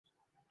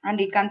and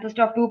it consists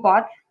of two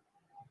parts.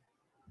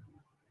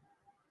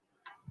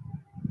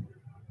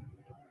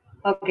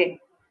 Okay.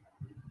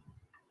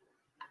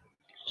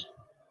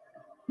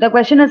 The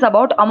question is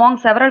about among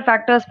several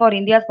factors for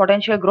India's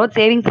potential growth,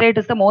 savings rate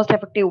is the most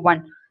effective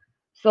one.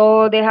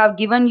 So they have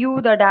given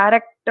you the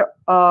direct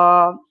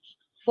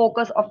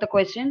focus of the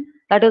question,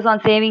 that is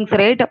on savings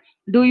rate.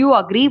 Do you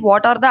agree?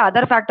 What are the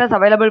other factors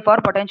available for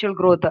potential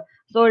growth?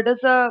 So it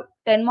is a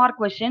 10-mark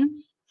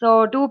question.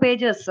 So 2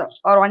 pages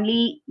are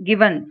only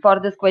given for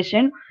this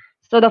question.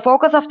 So the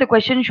focus of the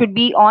question should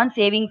be on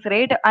savings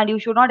rate, and you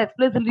should not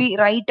explicitly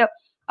write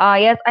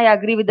yes, I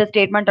agree with the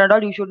statement and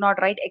all. You should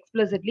not write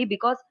explicitly,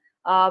 because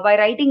by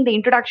writing the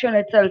introduction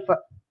itself,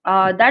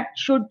 that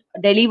should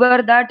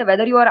deliver that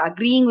whether you are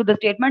agreeing with the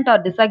statement or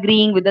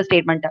disagreeing with the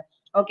statement.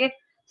 Okay.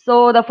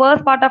 So the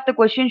first part of the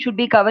question should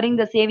be covering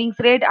the savings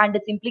rate and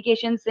its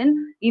implications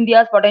in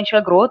India's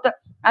potential growth.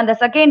 And the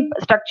second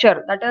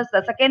structure, that is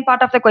the second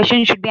part of the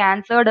question, should be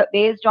answered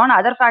based on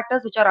other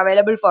factors which are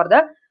available for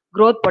the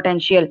growth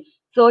potential.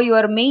 So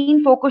your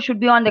main focus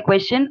should be on the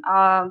question,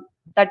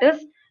 that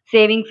is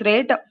savings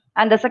rate.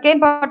 And the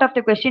second part of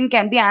the question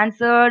can be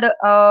answered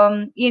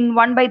in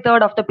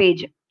 1/3 of the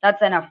page.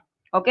 That's enough.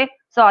 Okay.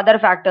 So other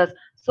factors.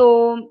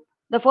 So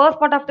the first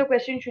part of the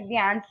question should be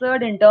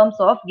answered in terms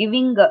of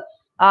giving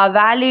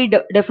valid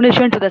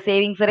definition to the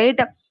savings rate,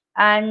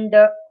 and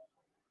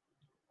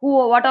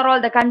what are all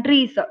the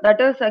countries,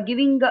 that is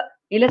giving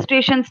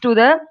illustrations to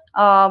the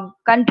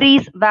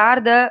countries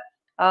where the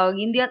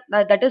India,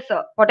 that is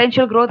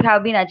potential growth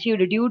have been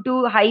achieved due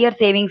to higher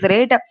savings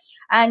rate,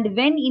 and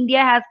when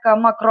India has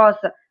come across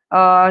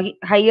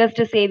highest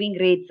saving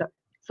rates.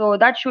 So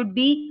that should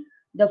be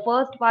the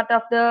first part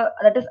of the,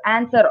 that is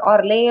answer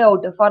or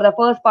layout for the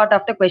first part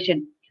of the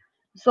question.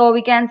 So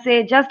we can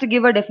say, just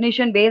give a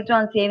definition based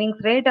on savings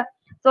rate.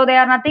 So they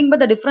are nothing but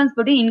the difference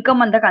between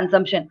income and the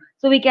consumption.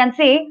 So we can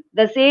say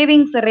the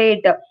savings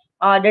rate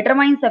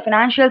determines the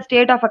financial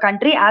state of a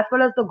country as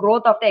well as the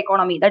growth of the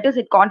economy. That is,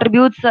 it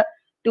contributes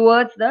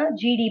towards the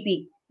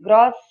GDP,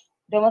 gross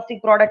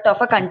domestic product of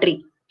a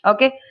country.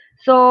 Okay.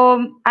 So,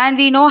 and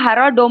we know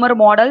Harrod-Domer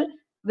model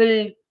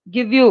will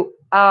give you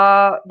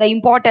the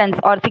importance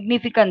or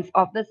significance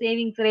of the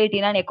savings rate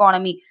in an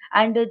economy,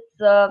 and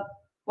its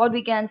what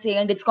we can say,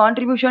 and its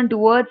contribution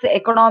towards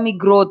economic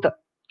growth.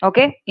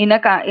 Okay, in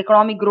a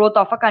economic growth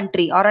of a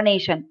country or a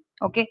nation.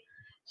 Okay,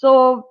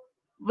 so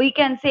we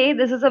can say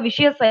this is a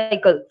vicious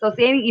cycle. So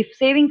if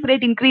savings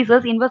rate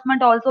increases,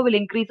 investment also will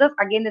increases.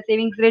 Again, the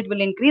savings rate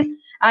will increase,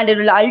 and it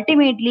will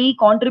ultimately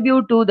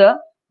contribute to the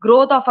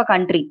growth of a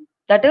country.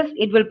 That is,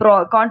 it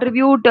will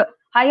contribute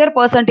higher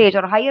percentage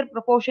or higher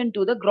proportion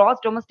to the gross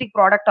domestic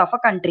product of a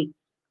country.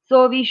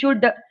 So we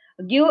should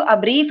give a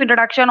brief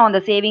introduction on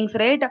the savings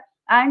rate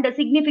and the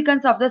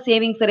significance of the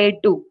savings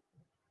rate too.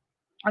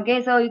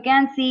 Okay, so you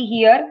can see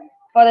here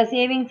for the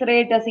savings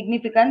rate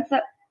significance,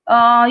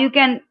 you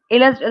can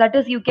illustrate, that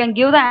is, you can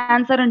give the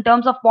answer in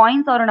terms of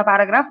points or in a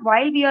paragraph.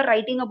 While we are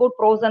writing about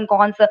pros and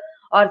cons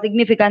or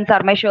significance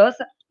or measures,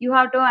 you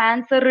have to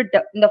answer it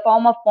in the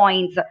form of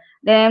points.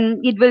 Then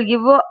it will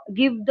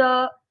give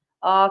the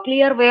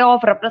clear way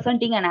of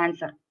representing an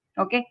answer.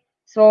 Okay,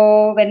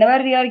 so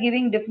whenever we are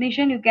giving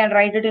definition, you can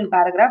write it in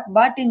paragraph,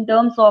 but in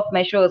terms of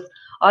measures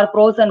or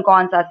pros and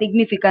cons or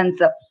significance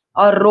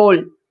or role,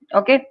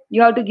 okay,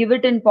 you have to give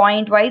it in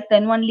point wise.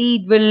 Then only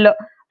it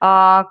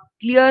will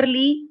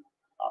clearly,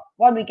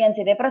 what we can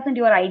say, represent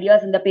your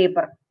ideas in the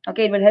paper.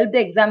 Okay, it will help the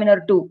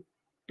examiner too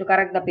to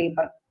correct the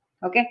paper.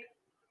 Okay,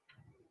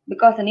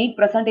 because a neat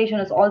presentation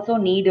is also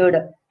needed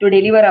to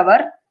deliver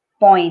our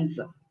points.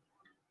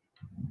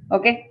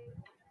 Okay,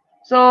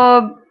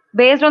 so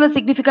based on the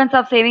significance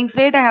of savings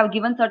rate, I have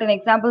given certain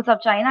examples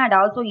of China and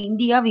also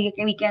India.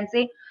 We can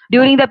say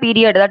during the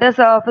period, that is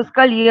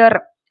fiscal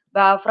year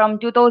from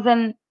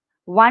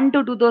 2001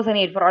 to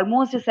 2008, for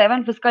almost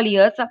 7 fiscal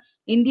years,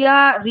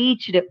 India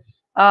reached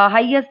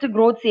highest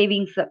growth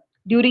savings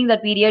during the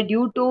period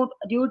due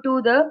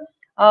to the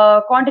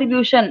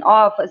contribution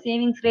of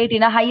savings rate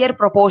in a higher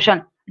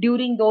proportion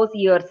during those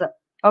years.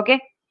 Okay,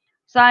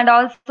 so and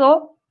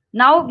also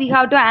now we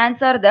have to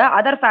answer the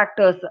other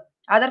factors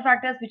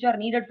which are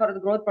needed for the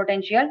growth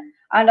potential,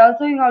 and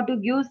also you have to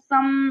give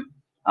some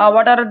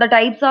what are the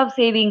types of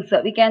savings.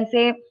 We can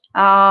say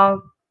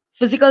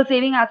physical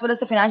saving as well as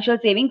the financial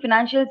saving.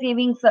 Financial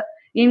savings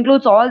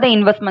includes all the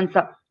investments,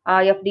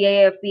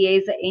 FDI,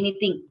 FPAs,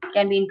 anything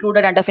can be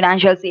included under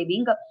financial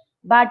saving.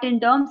 But in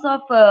terms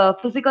of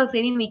physical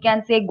saving, we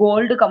can say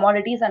gold,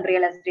 commodities, and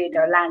real estate,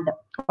 land.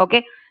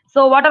 Okay,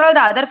 so what are all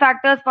the other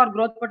factors for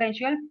growth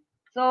potential?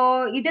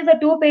 So it is a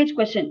 2-page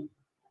question.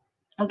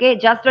 Okay,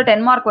 just a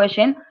 10-mark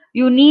question.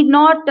 You need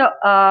not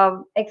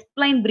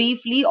explain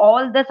briefly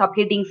all the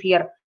subheadings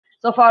here.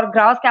 So for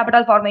gross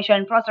capital formation,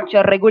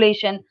 infrastructure,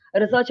 regulation,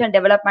 research and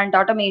development,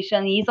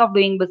 automation, ease of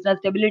doing business,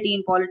 stability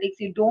in politics,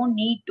 you don't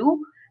need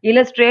to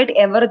illustrate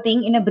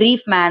everything in a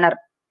brief manner.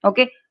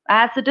 Okay,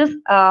 as it is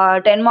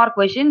a 10-mark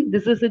question,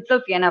 this is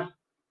itself enough.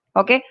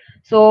 Okay,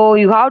 so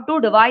you have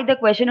to divide the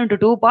question into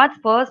 2 parts.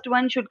 First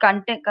one should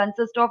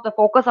consist of the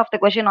focus of the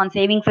question on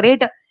savings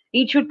rate.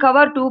 it should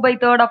cover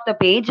 2/3 of the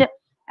page,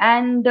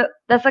 and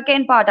the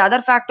second part,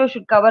 other factors,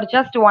 should cover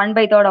just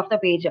 1/3 of the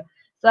page.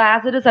 So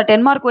as it is a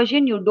 10-mark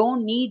question, you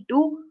don't need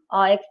to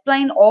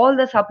explain all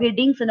the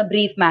subheadings in a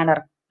brief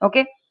manner.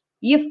 Okay,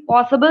 if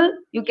possible,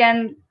 you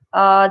can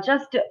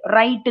just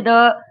write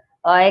the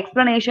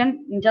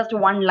explanation in just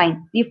one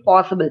line if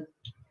possible.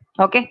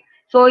 Okay,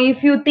 so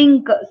if you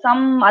think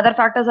some other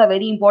factors are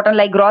very important,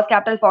 like gross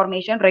capital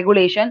formation,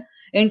 regulation,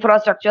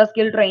 infrastructure,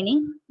 skill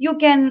training, you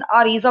can,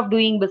 or ease of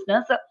doing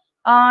business,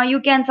 you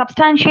can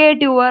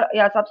substantiate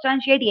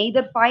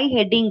either 5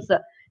 headings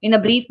in a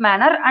brief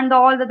manner, and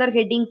all the other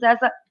headings as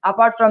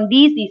apart from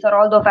these are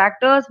all the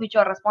factors which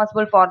are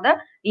responsible for the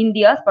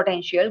India's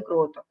potential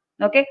growth.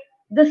 Okay,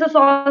 this is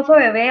also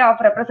a way of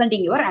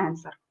representing your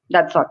answer.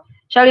 That's all.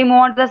 Shall we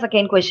move on to the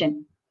second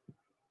question?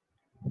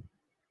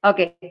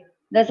 Okay,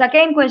 the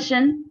second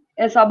question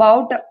is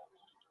about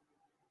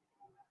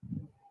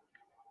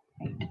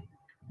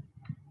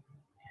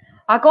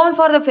account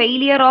for the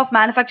failure of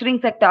manufacturing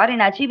sector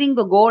in achieving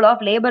the goal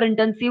of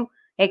labor-intensive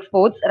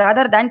exports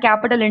rather than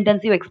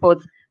capital-intensive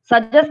exports.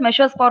 Suggest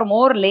measures for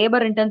more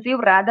labor-intensive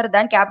rather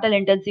than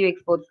capital-intensive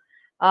exports.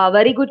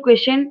 Very good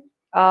question.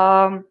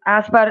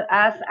 As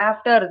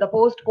after the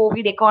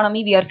post-COVID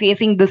economy, we are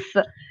facing this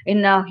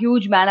in a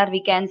huge manner,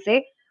 we can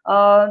say.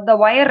 The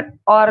Wire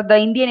or the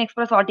Indian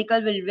Express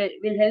article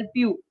will help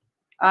you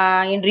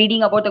in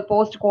reading about the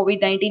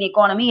post-COVID-19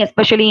 economy,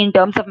 especially in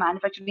terms of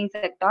manufacturing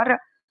sector.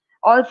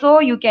 Also,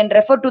 you can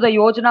refer to the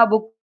Yojana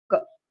book,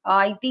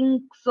 I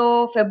think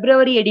so,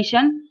 February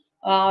edition,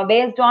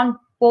 based on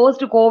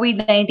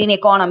post-COVID-19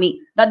 economy.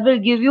 That will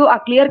give you a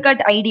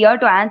clear-cut idea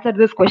to answer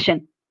this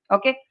question.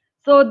 Okay,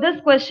 so this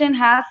question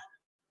has,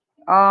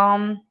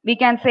 we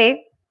can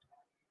say,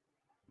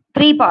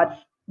 3 parts,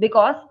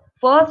 because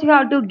first you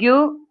have to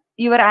give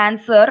your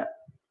answer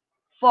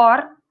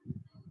for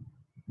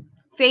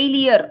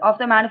failure of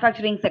the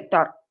manufacturing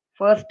sector.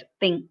 First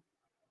thing.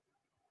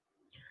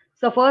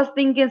 So first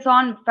thing is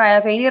on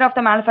failure of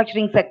the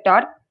manufacturing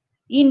sector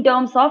in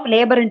terms of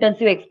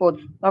labor-intensive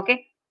exports.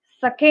 Okay.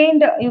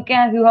 Second,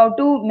 you have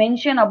to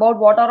mention about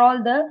what are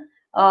all the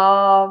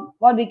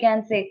what we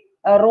can say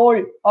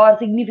role or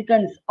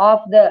significance of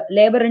the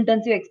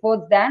labor-intensive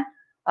exports than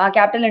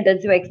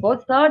capital-intensive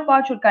exports. Third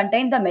part should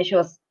contain the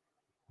measures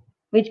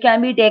which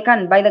can be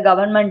taken by the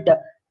government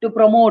to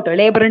promote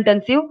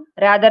labor-intensive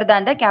rather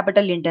than the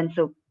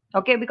capital-intensive.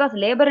 Okay, because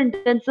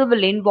labor-intensive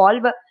will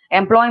involve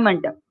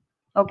employment.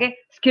 Okay,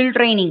 skill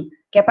training,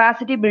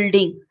 capacity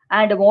building,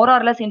 and more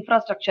or less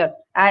infrastructure.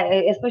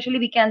 Especially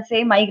we can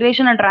say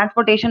migration and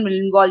transportation will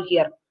involve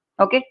here.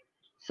 Okay,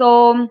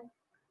 so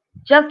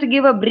just to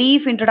give a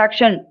brief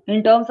introduction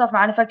in terms of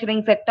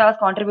manufacturing sector's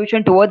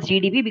contribution towards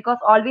GDP, because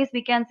always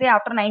we can say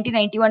after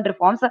 1991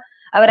 reforms,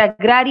 our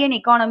agrarian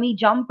economy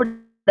jumped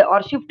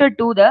or shifted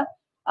to the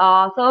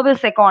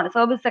service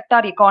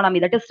sector economy,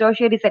 that is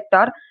tertiary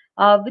sector,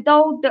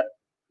 without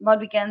what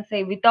we can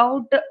say,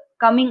 without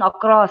coming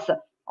across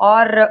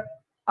or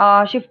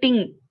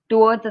shifting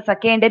towards the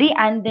secondary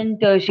and then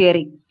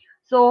tertiary.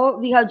 So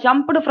we have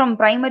jumped from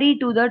primary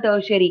to the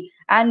tertiary,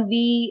 and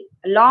we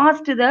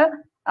lost the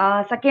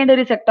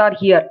secondary sector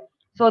here.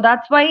 So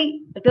that's why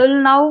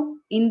till now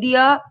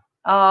India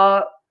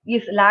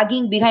is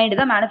lagging behind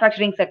the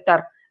manufacturing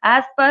sector.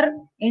 As per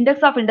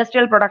Index of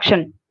Industrial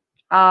Production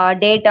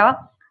data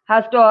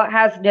has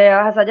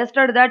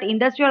suggested that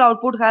industrial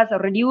output has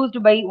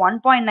reduced by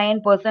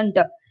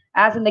 1.9%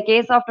 as in the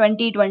case of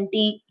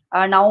 2020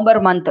 November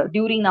month,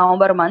 during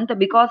November month,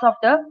 because of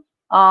the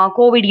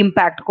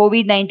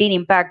COVID-19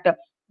 impact.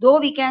 Though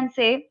we can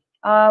say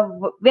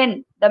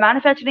when the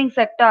manufacturing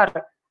sector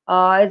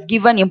is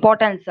given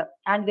importance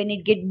and when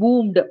it get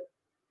boomed,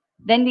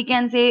 then we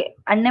can say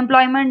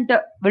unemployment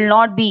will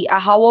not be a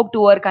havoc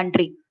to our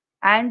country,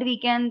 and we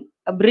can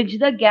bridge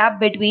the gap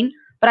between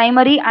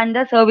primary and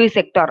the service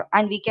sector,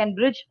 and we can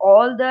bridge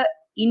all the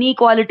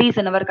inequalities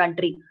in our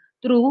country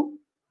through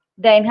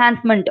the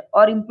enhancement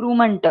or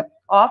improvement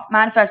of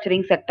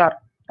manufacturing sector.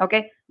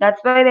 Okay,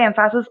 that's why the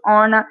emphasis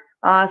on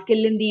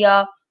Skill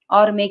India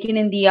or Make in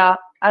India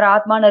or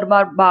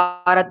Atmanirbhar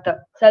Bharat,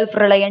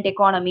 self-reliant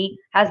economy,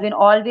 has been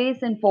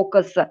always in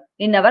focus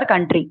in our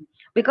country,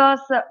 because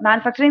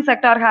manufacturing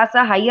sector has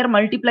a higher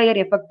multiplier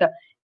effect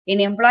in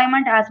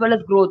employment as well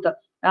as growth.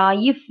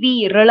 If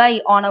we rely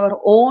on our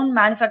own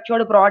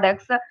manufactured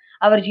products,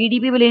 our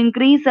GDP will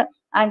increase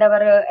and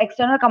our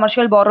external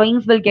commercial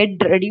borrowings will get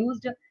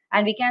reduced,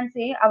 and we can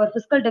say our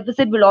fiscal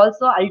deficit will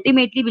also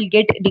ultimately will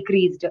get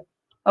decreased.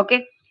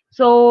 Okay,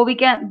 so we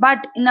can,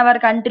 but in our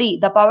country,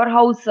 the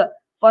powerhouse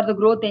for the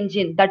growth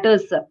engine, that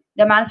is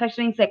the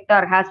manufacturing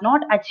sector, has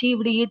not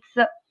achieved its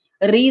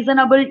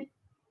reasonable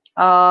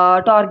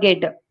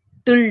target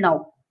till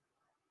now.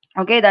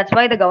 Okay, that's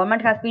why the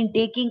government has been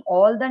taking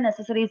all the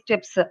necessary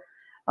steps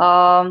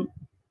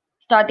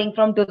starting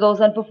from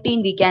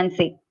 2015, we can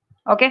say.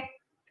 Okay,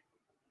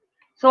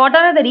 so what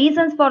are the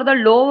reasons for the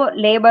low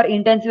labor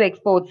intensive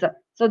exports?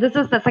 So this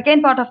is the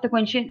second part of the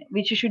question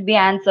which should be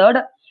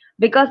answered,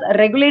 because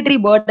regulatory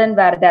burden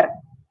were there.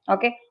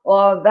 Okay,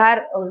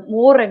 where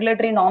more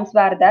regulatory norms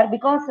were there,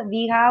 because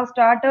we have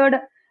started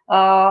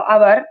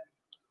our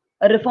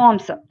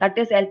reforms, that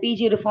is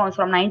LPG reforms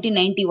from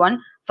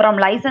 1991, from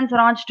license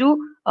launch to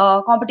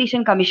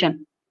competition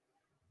commission.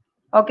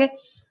 Okay,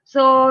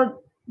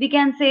 so we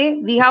can say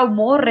we have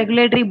more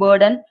regulatory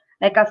burden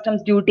like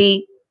customs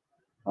duty.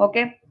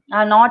 Okay,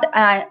 not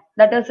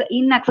that is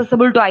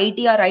inaccessible to IT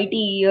or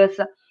ITES.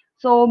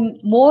 So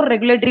more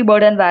regulatory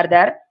burden were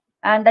there,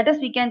 and that is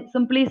we can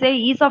simply say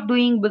ease of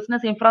doing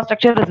business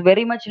infrastructure is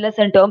very much less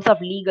in terms of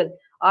legal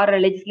or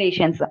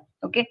legislations.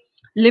 Okay,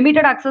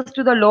 limited access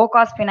to the low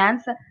cost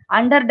finance,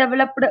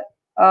 underdeveloped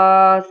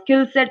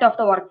skill set of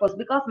the workforce,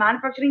 because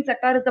manufacturing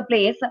sector is the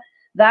place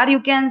where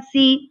you can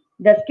see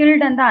the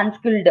skilled and the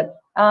unskilled.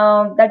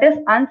 That is,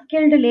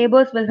 unskilled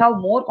laborers will have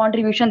more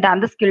contribution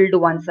than the skilled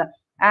ones,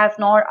 as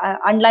not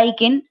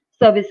unlike in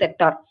service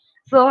sector.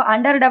 So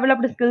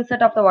underdeveloped skill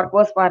set of the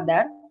workforce were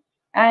there,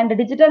 and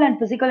digital and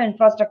physical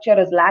infrastructure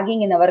is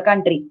lagging in our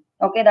country.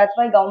 Okay, that's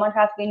why government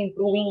has been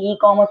improving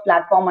e-commerce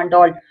platform and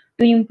all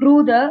to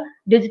improve the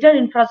digital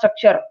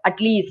infrastructure, at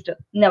least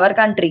in our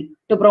country,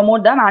 to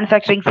promote the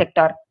manufacturing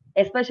sector.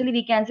 Especially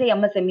we can say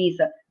MSMEs,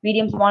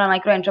 medium, small and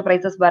micro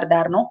enterprises were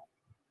there, no?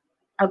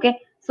 Okay,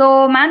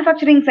 so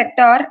manufacturing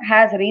sector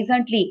has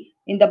recently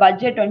in the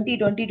budget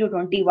 2020 to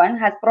 21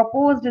 has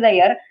proposed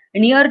their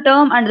near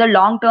term and the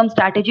long term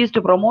strategies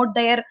to promote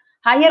their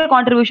higher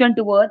contribution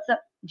towards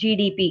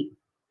GDP.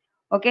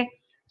 Okay,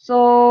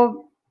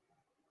 so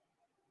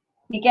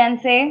we can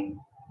say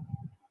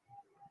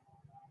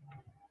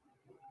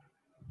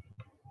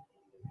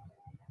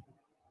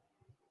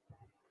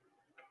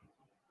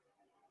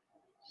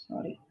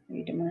sorry,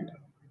 wait a minute.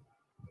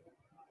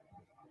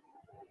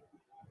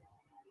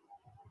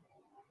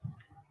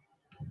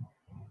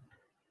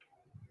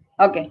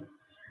 Okay,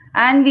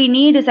 and we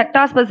need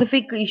sector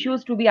specific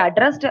issues to be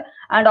addressed,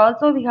 and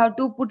also we have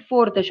to put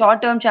forth the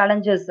short term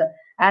challenges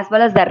as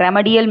well as the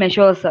remedial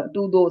measures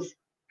to those.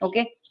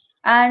 Okay,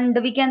 and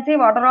we can say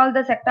what are all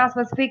the sector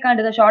specific and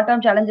the short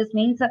term challenges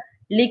means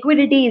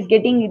liquidity is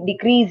getting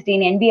decreased in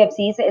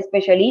NBFCs,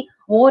 especially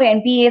more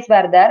NPAs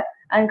were there,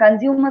 and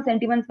consumer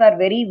sentiments were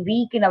very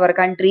weak in our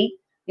country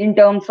in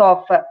terms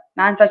of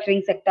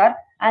manufacturing sector,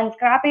 and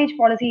scrappage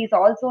policy is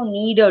also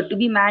needed to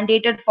be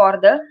mandated for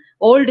the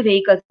old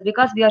vehicles,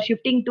 because we are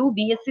shifting to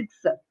BS6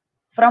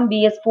 from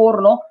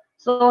BS4, no?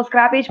 So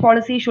scrappage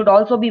policy should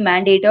also be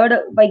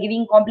mandated by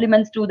giving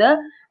compliments to the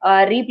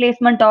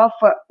replacement of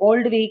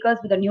old vehicles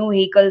with the new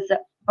vehicles.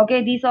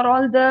 Okay, these are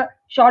all the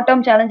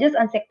short-term challenges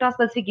and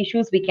sector-specific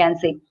issues we can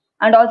say.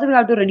 And also we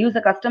have to reduce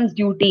the customs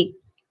duty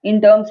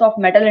in terms of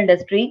metal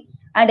industry,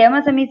 and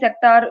MSME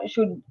sector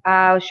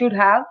should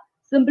have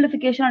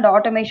simplification and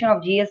automation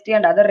of GST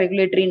and other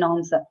regulatory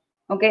norms.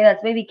 Okay,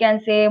 that's why we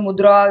can say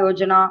Mudra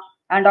Yojana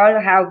and all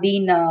have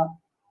been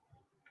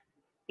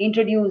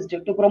introduced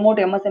to promote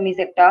MSME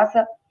sectors.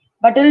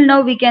 But till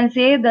now, we can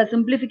say the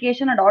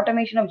simplification and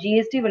automation of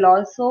GST will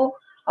also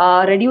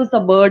reduce the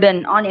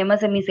burden on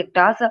MSME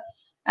sectors.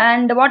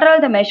 And what are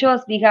the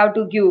measures we have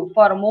to give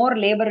for more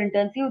labor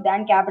intensive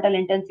than capital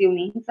intensive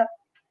means?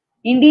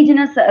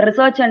 Indigenous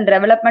research and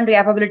development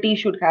capability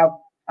should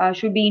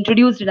be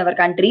introduced in our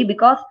country,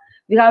 because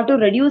we have to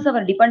reduce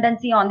our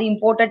dependency on the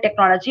imported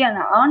technology and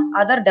on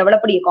other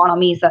developed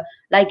economies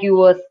like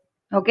US.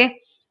 Okay,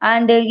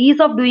 and ease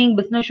of doing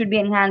business should be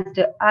enhanced,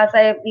 as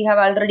we have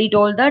already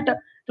told that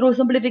through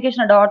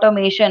simplification and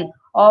automation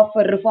of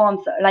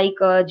reforms like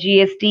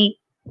GST.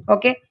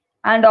 Okay,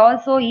 and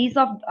also ease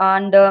of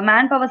and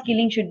manpower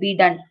skilling should be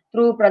done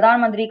through Pradhan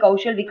Mantri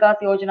Kaushal Vikas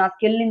Yojana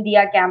Skill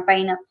India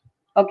campaign.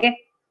 Okay,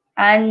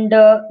 and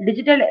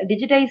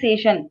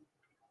digitalization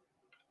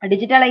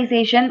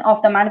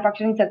of the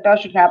manufacturing sector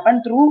should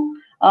happen through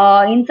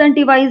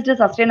incentivized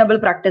sustainable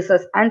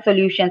practices and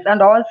solutions.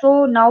 And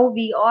also now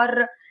we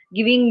are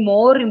giving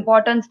more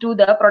importance to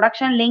the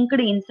production linked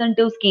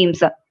incentive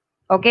schemes,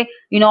 okay,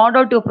 in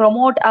order to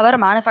promote our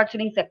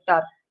manufacturing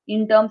sector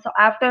in terms of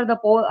after the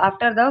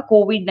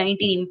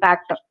COVID-19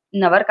 impact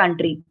in our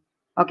country.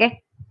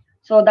 Okay,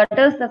 so that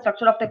is the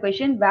structure of the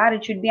question, where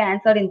it should be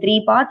answered in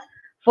three parts.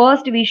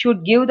 First, we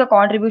should give the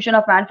contribution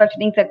of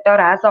manufacturing sector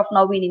as of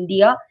now in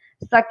India.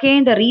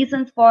 Second, the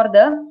reasons for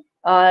the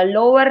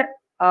lower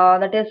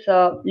that is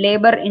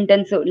labor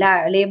intensive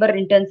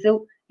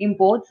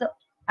imports,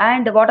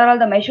 and what are all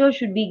the measures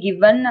should be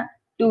given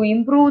to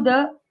improve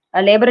the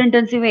labor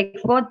intensive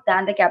exports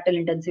than the capital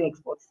intensive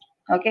exports.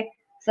 Okay,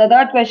 so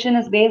that question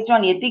is based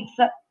on ethics.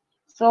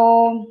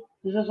 So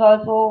this is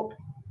also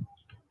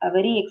a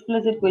very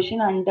explicit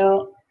question, and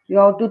you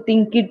have to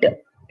think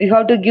it, you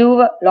have to give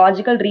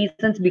logical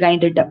reasons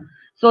behind it.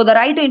 So the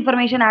Right to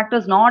Information Act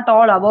is not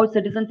all about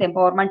citizens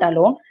empowerment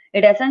alone.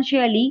 It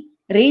essentially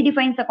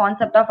redefines the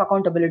concept of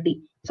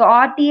accountability. So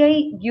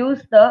RTI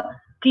gives the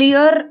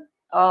clear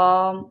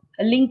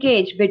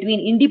linkage between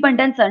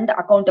independence and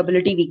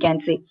accountability, we can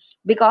say,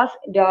 because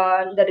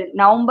the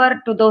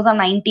November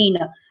 2019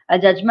 a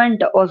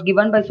judgment was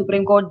given by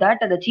Supreme Court that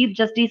the Chief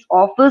Justice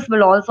office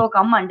will also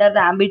come under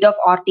the ambit of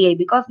RTI,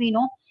 because we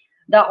know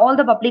all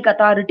the public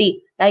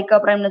authority like a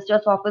Prime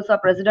Minister's office or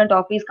President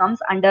office comes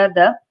under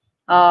the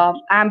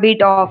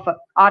ambit of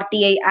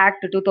RTI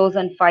Act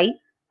 2005.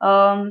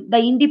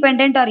 The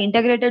independent or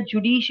integrated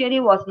judiciary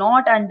was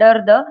not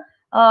under the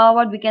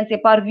what we can say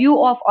purview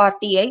of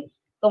RTI.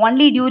 So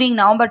only during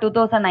November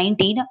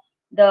 2019,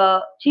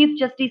 the Chief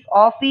Justice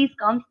office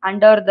comes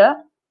under the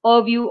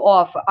purview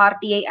of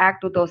RTI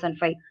Act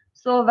 2005.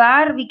 So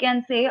where we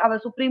can say our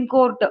Supreme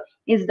Court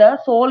is the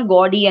sole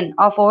guardian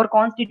of our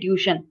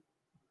constitution.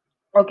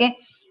 Okay,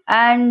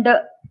 and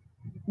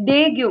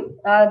they give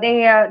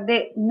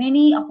they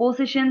many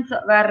oppositions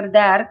were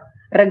there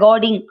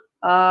regarding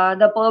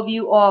the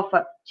purview of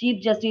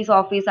Chief Justice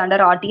office under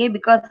RTA,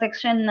 because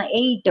Section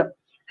 8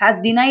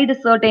 has denied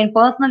certain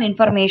personal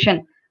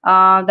information,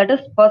 that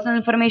is personal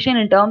information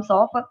in terms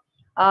of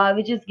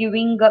which is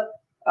giving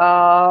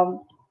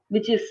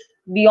which is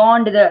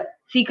beyond the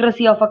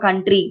secrecy of a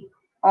country,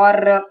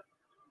 or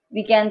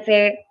we can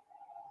say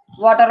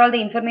what are all the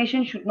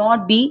information should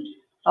not be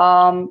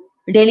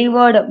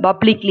delivered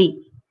publicly.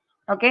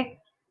 Okay,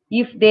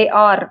 if they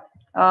are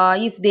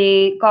if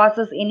they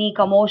causes any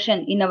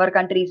commotion in our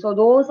country, so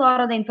those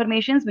are the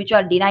informations which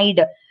are denied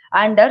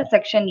under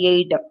Section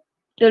 8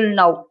 till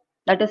now,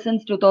 that is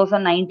since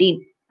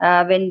 2019,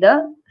 when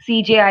the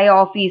CJI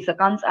office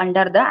comes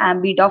under the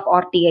ambit of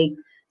RTI.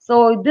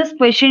 So this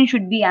question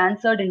should be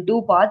answered in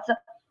two parts.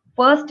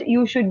 First,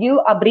 you should give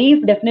a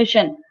brief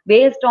definition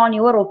based on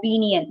your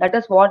opinion, that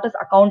is what is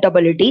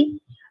accountability,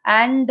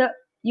 and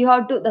you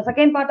have to, the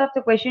second part of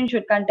the question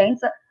should contain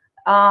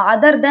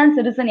other than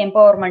citizen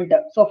empowerment.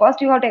 So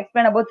first you have to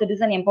explain about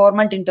citizen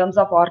empowerment in terms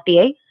of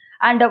RTI,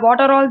 and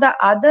what are all the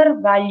other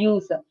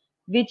values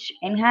which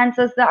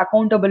enhances the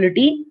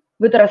accountability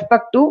with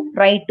respect to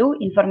Right to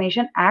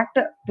Information Act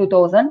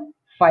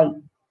 2005.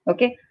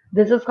 Okay,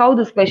 this is how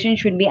this question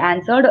should be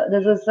answered.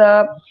 This is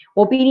a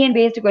opinion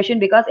based question,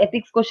 because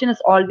ethics question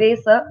is always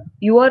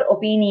your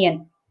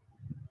opinion.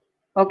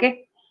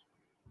 Okay,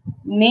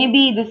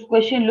 maybe this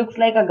question looks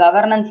like a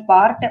governance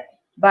part,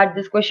 but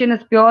this question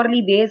is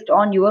purely based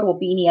on your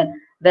opinion,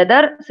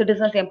 whether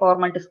citizens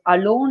empowerment is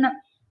alone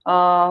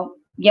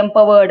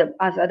empowered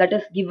as that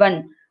is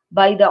given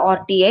by the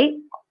RTA.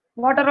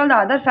 What are all the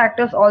other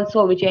factors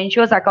also which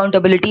ensures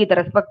accountability with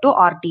respect to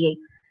RTA?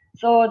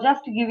 So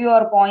just to give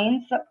your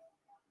points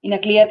in a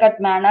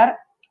clear-cut manner,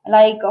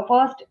 like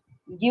first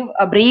give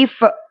a brief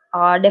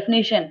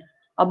definition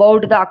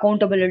about the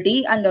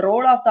accountability and the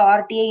role of the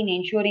RTA in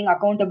ensuring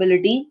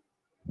accountability,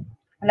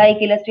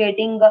 like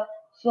illustrating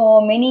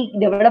so many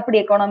developed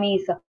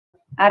economies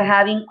are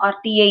having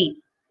RTA.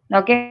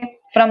 Okay,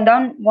 from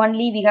then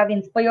only we have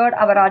inspired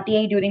our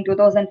RTA during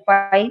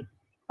 2005.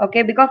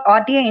 Okay, because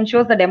RTA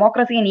ensures the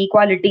democracy and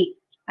equality,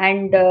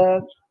 and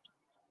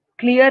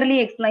clearly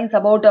explains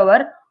about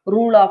our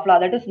rule of law,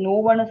 that is no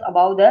one is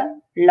above the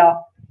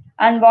law.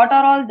 And what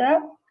are all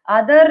the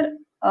other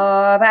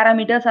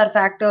parameters or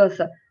factors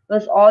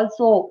is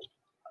also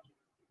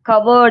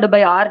covered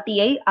by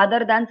RTI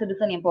other than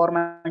citizen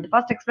empowerment.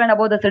 First explain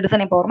about the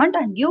citizen empowerment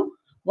and give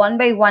one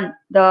by one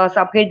the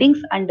subheadings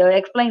and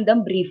explain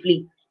them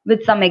briefly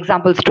with some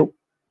examples too.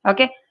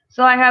 Okay,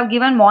 so I have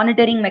given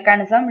monitoring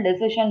mechanism,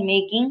 decision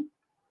making,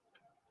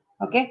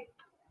 okay,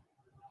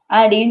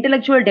 and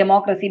intellectual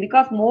democracy,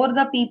 because more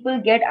the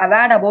people get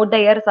aware about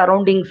their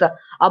surroundings,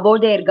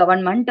 about their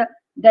government,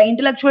 the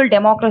intellectual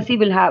democracy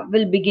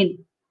will begin.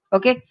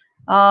 Okay,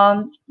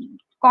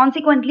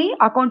 consequently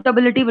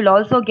accountability will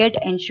also get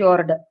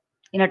ensured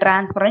in a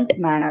transparent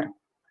manner.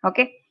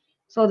 Okay,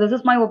 so this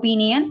is my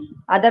opinion.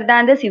 Other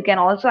than this, you can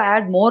also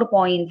add more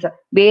points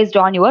based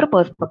on your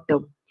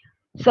perspective.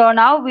 So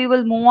now we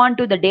will move on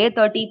to the day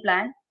 30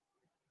 plan.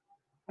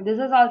 This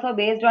is also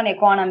based on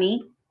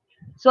economy.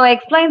 So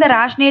explain the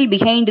rationale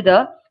behind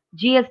the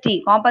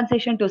GST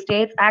Compensation to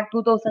States Act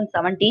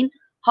 2017.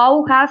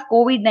 How has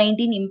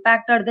COVID-19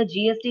 impacted the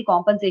GST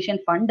Compensation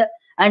Fund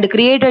and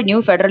created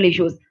new federal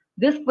issues?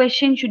 This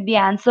question should be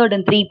answered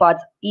in three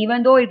parts.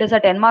 Even though it is a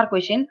 10-mark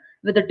question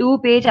with a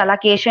 2-page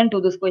allocation to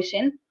this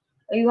question,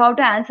 you have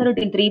to answer it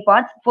in three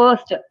parts.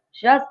 First,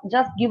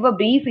 just give a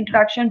brief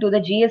introduction to the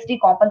GST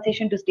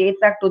Compensation to States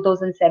Act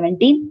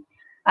 2017.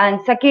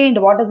 And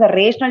second, what is the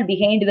rationale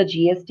behind the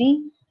GST?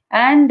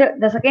 And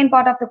the second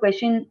part of the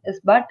question is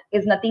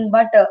nothing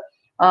but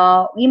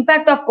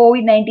impact of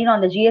COVID-19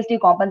 on the GST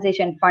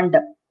compensation fund.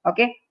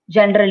 Okay,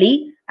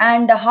 generally,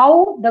 and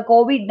how the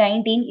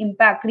COVID-19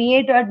 impact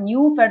created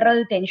new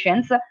federal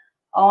tensions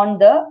on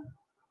the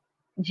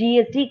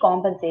GST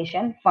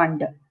compensation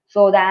fund.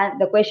 So that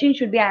the question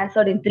should be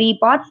answered in three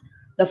parts.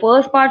 The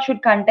first part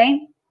should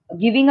contain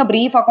giving a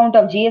brief account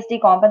of GST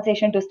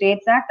Compensation to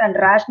States Act and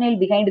rationale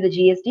behind the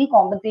GST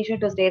Compensation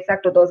to States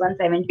Act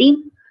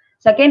 2017.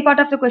 Second part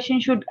of the question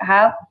should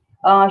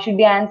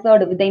be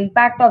answered with the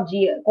impact of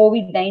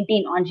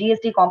COVID-19 on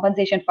GST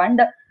compensation fund.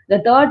 The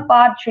third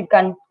part should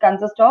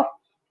consist of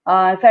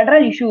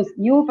federal issues,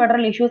 new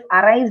federal issues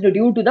arised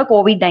due to the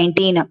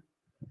COVID-19.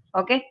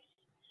 Okay,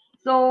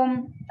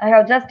 so I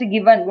have just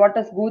given what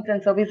is goods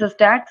and services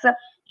tax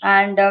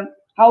and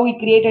how we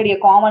created a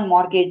common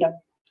market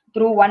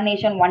through one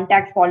nation, one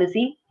tax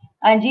policy.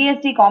 And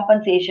GST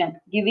compensation,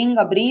 giving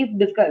a brief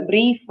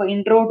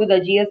intro to the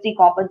GST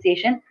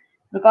compensation,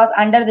 because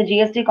under the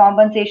GST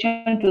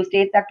compensation to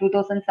States Act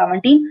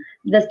 2017,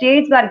 the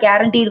states were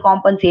guaranteed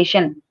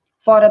compensation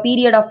for a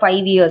period of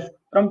 5 years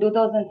from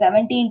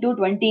 2017 to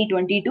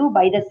 2022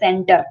 by the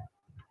center.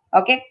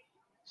 Okay,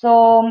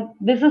 so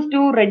this is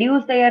to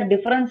reduce their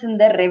difference in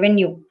their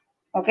revenue.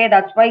 Okay,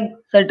 that's why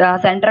the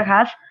center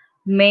has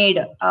made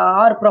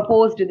or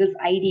proposed this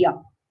idea.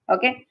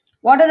 Okay,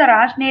 what is the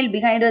rationale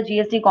behind the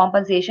GST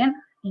compensation?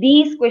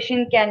 This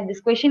question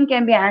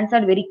can be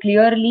answered very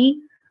clearly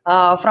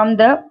from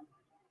the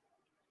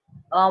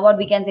what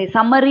we can say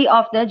summary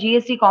of the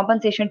GST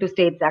compensation to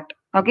States Act.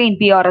 Okay, in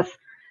PRS,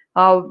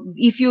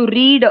 if you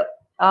read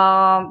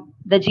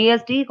the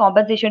GST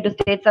compensation to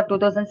States Act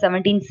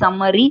 2017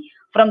 summary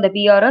from the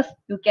PRS,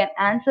 you can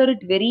answer it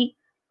very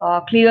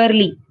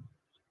clearly.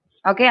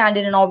 Okay, and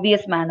in an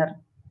obvious manner.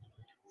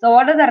 So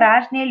what is the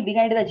rationale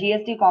behind the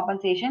GST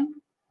compensation?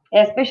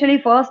 Especially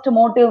first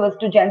motive is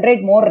to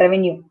generate more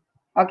revenue.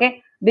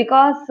 Okay,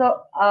 because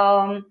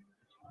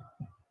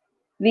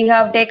we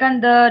have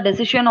taken the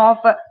decision of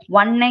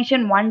one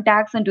nation, one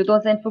tax in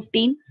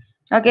 2015.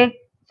 Okay,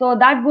 so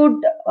that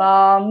would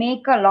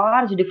make a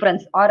large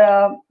difference,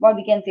 or what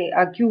we can say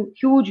a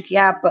huge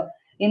gap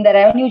in the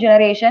revenue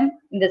generation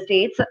in the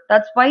states.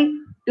 That's why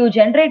to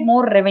generate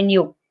more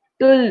revenue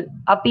till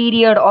a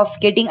period of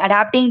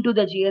adapting to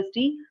the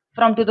GST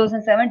from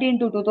 2017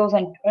 to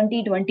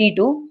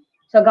 2022.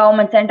 So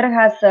government center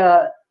has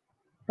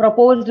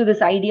proposed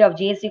this idea of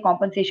GST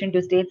compensation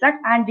to States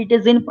Act, and it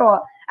is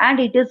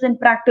in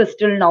practice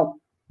till now.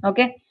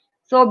 Okay,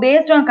 so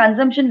based on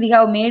consumption, we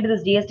have made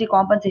this GST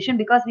compensation,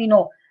 because we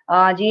know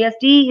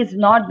GST is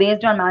not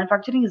based on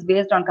manufacturing, is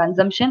based on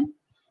consumption.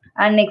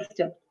 And next,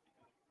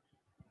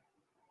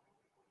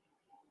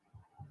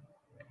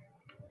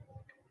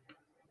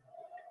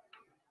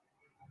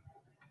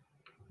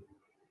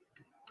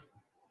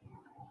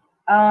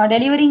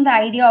 delivering the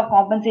idea of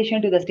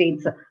compensation to the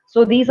states.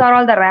 So these are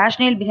all the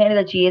rationale behind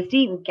the GST.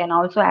 You can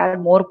also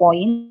add more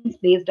points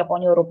based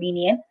upon your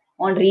opinion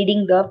on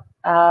reading the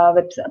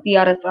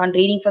PRS, on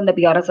reading from the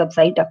PRS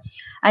website.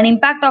 An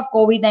impact of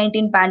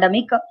COVID-19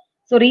 pandemic.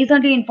 So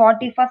recently in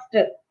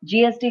 41st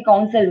GST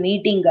Council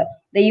meeting,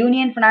 the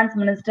Union Finance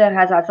Minister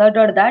has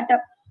asserted that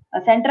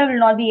Central will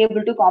not be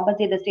able to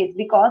compensate the states,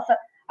 because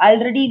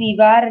already we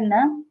were in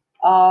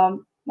a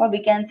what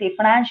we can say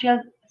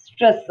financial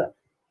stress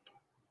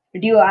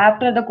due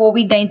after the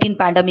COVID-19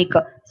 pandemic.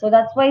 So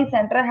that's why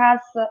center has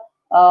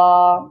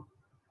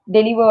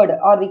delivered,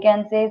 or we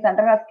can say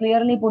center has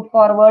clearly put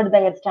forward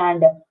their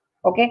stand.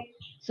 Okay,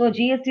 so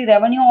GST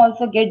revenue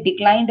also get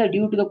declined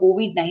due to the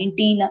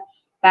COVID-19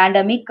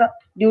 pandemic,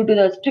 due to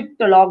the strict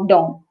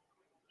lockdown.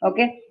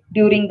 Okay,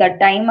 during that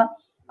time,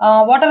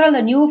 what are all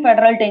the new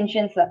federal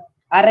tensions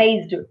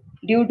arised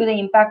due to the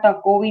impact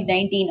of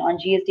COVID-19 on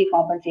GST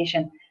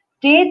compensation?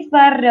 States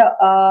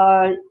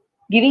were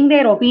giving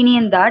their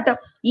opinion that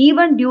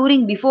even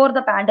before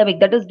the pandemic,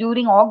 that is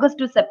during August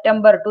to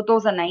September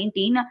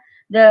 2019,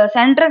 the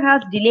center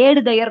has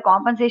delayed their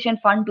compensation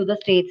fund to the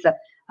states.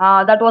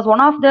 That was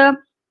one of the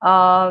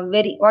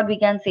very, what we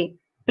can say,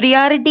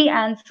 priority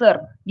answer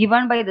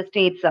given by the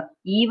states.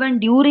 Even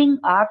during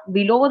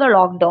below the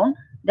lockdown,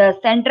 the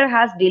center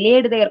has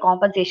delayed their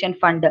compensation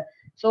fund.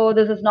 So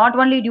this is not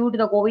only due to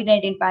the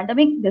COVID-19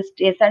 pandemic,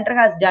 the center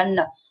has done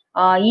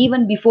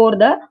even before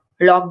the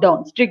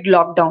lockdown, strict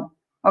lockdown.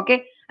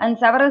 Okay, and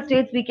several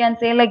states we can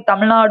say like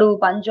Tamil Nadu,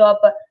 Punjab,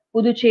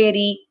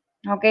 Puducherry,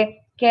 okay,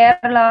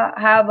 Kerala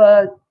have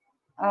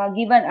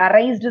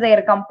raised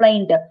their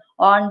complaint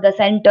on the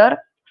center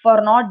for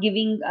not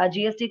giving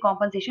GST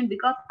compensation,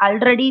 because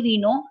already we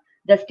know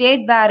the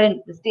states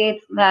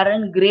were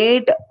in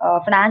great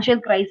financial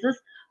crisis,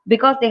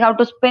 because they have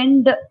to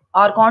spend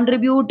or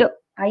contribute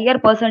higher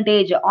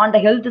percentage on the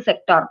health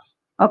sector.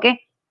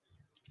 Okay,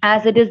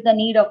 as it is the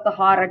need of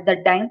the hour at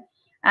that time,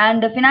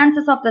 and the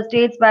finances of the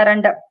states were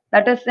under,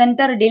 that is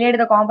center delayed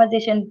the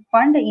compensation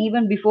fund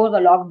even before the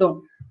lockdown.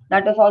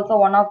 That is also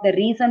one of the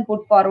reason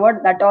put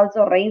forward, that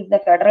also raised the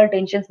federal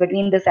tensions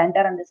between the center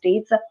and the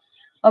states.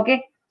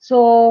 Okay,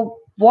 so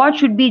what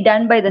should be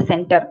done by the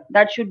center?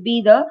 That should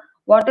be the,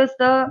 what is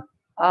the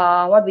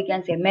what we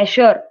can say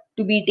measure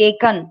to be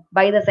taken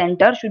by the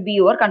center should be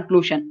your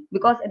conclusion,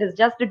 because it is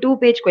just a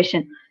 2-page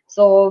question.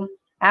 So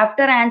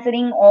after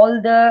answering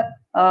all the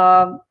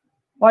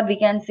what we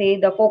can say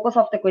the focus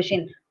of the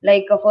question,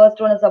 like first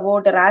one is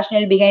about the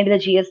rationale behind the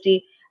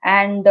GST,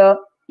 and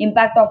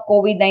impact of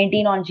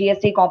COVID-19 on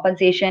GST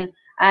compensation,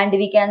 and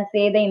we can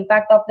say the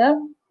impact of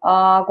the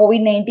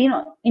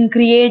COVID-19 in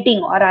creating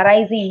or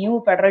arising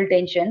new federal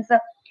tensions.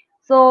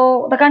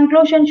 So the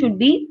conclusion should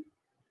be,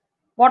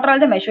 what are all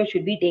the measures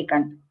should be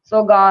taken?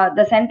 So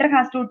the center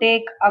has to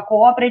take a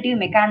cooperative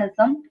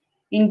mechanism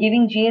in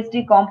giving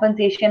GST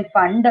compensation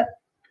fund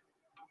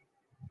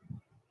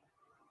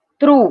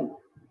through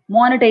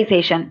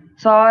monetization.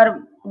 So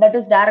that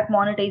is direct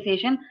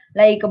monetization,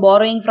 like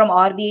borrowing from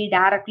RBI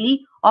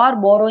directly or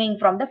borrowing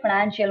from the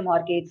financial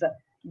markets.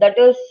 That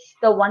is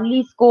the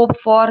only scope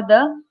for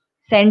the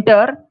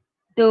center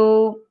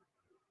to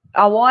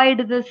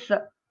avoid this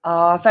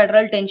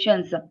federal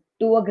tensions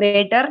to a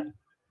greater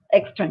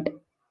extent.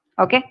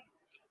 Okay,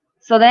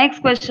 so the next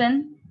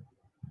question.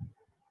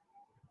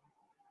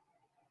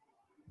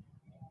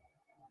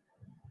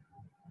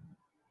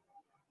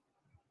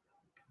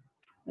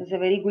 This is a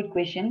very good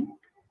question.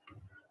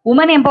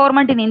 Women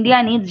empowerment in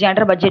India needs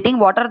gender budgeting.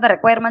 What are the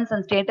requirements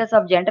and status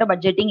of gender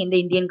budgeting in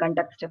the Indian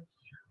context?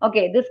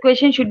 Okay, this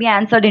question should be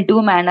answered in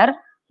two manner.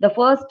 The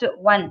first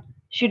one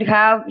should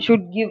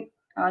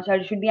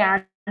be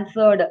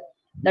answered,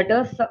 that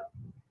is,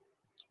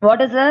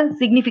 what is the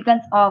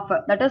significance of,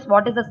 that is,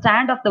 what is the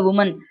stand of the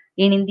woman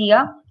in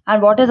India,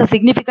 and what is the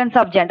significance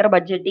of gender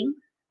budgeting.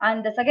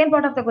 And the second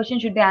part of the question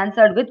should be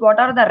answered with what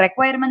are the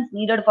requirements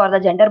needed for the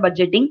gender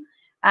budgeting,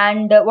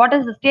 and what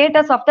is the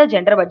status of the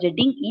gender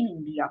budgeting in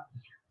India.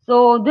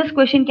 So this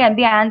question can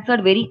be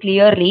answered very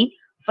clearly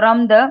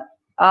from the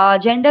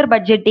gender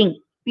budgeting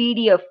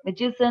PDF, which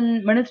is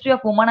in Ministry of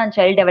Women and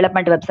Child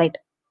Development website.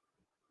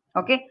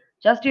 Okay,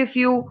 just if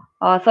you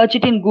search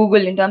it in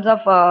Google in terms of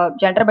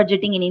gender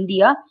budgeting in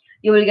India,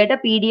 you will get a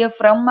PDF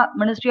from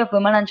Ministry of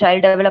Women and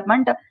Child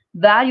Development,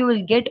 where you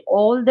will get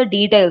all the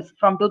details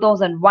from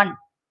 2001.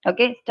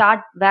 Okay,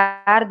 start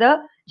where the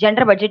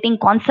gender budgeting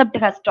concept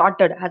has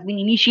started, has been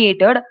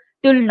initiated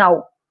till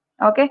now.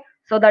 Okay,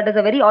 so that is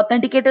a very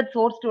authenticated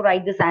source to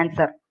write this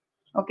answer.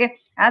 Okay,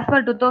 as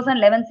per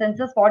 2011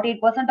 census,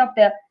 48% of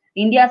the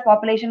India's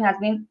population has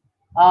been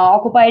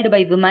occupied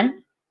by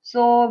women.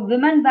 So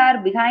women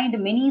were behind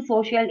many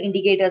social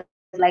indicators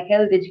like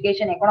health,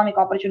 education, economic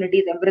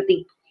opportunities,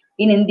 everything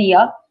in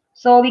India.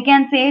 So we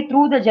can say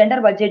through the gender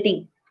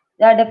budgeting,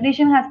 the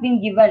definition has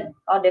been given,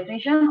 or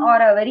definition or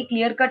a very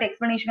clear-cut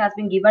explanation has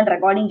been given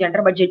regarding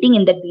gender budgeting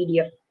in the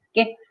PDF.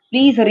 Okay,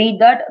 please read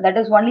that. That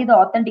is only the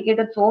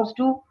authenticated source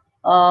to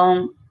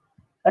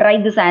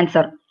write this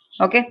answer.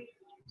 Okay,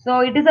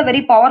 so it is a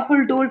very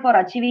powerful tool for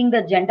achieving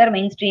the gender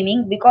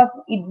mainstreaming, because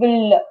it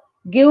will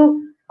give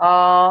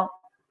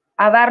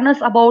awareness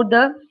about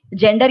the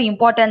gender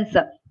importance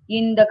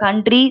in the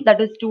country,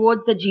 that is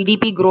towards the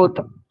GDP growth.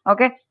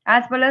 Okay,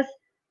 as well as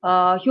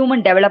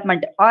human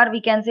development, or we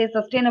can say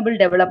sustainable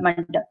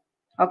development.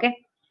 Okay,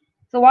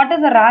 so what is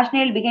the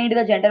rationale behind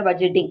the gender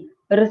budgeting?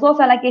 Resource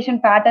allocation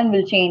pattern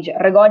will change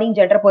regarding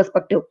gender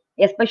perspective,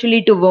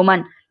 especially to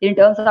women in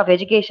terms of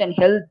education,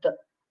 health,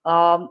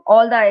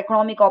 all the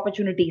economic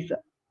opportunities.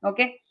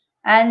 Okay,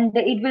 and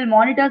it will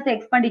monitor the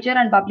expenditure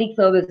and public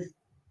service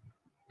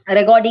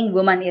regarding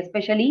women,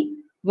 especially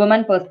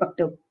women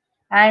perspective.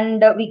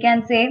 And we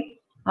can say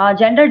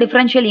gender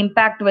differential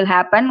impact will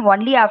happen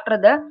only after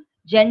the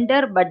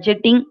gender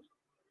budgeting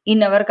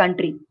in our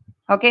country.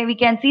 Okay, we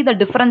can see the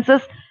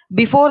differences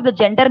before the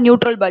gender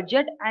neutral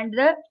budget and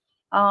the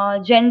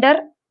gender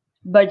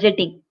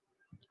budgeting.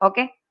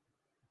 Okay,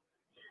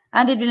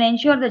 and it will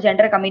ensure the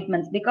gender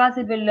commitments, because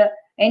it will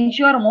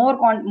ensure more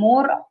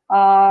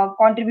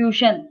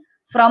contribution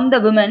from the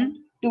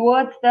women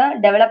towards the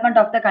development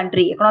of the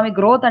country, economic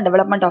growth and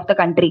development of the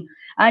country.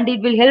 And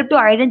it will help to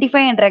identify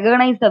and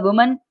recognize the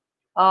women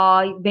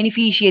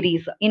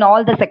beneficiaries in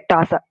all the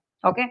sectors.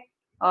 Okay,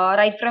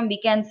 right from, we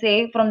can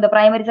say, from the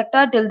primary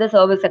sector till the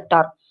service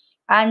sector.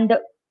 And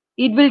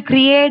it will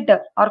create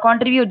or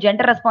contribute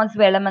gender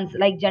responsive elements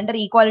like gender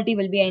equality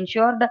will be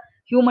ensured,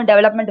 human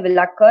development will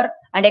occur,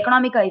 and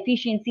economic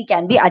efficiency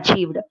can be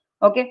achieved.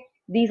 Okay,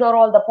 these are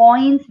all the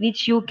points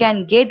which you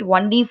can get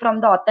only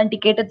from the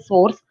authenticated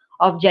source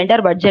of gender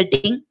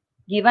budgeting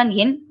given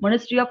in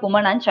Ministry of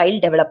Women and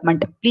Child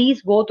Development.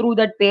 Please go through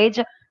that page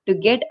to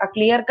get a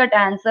clear-cut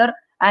answer,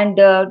 and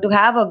to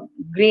have a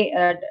great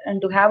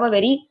and to have a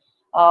very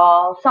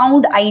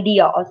sound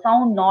idea or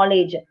sound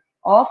knowledge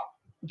of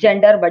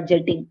gender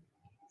budgeting.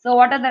 So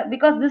what are the,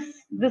 because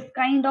this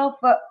kind of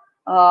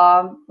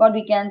what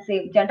we can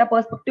say, gender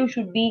perspective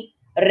should be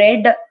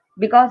read,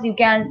 because you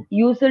can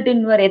use it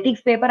in your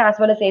ethics paper as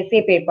well as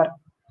essay paper.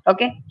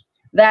 Okay,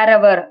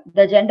 wherever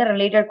the gender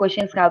related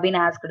questions have been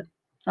asked.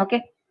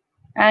 Okay,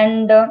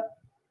 and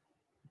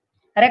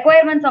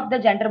requirements of the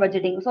gender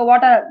budgeting. So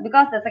what are,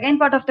 because the second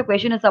part of the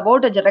question is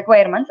about the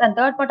requirements, and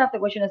third part of the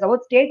question is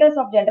about status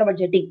of gender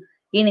budgeting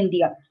in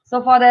India.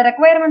 So for the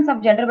requirements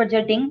of gender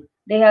budgeting,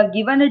 they have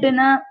given it in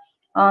a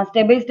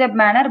step-by-step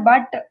manner,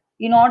 but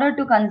in order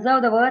to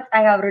conserve the words,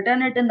 I have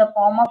written it in the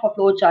form of a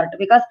flow chart,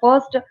 because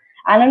first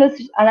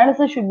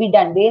analysis should be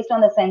done based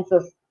on the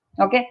census.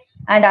 Okay,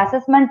 and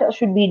assessment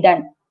should be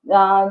done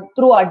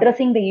through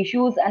addressing the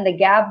issues and the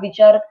gap which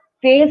are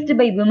faced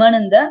by women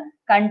in the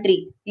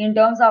country in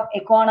terms of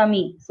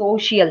economy,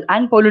 social,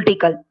 and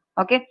political.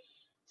 Okay,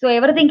 so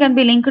everything can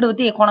be linked with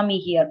the economy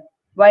here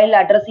while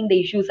addressing the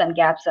issues and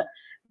gaps,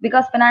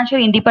 because financial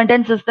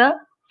independence is the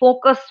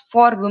focus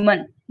for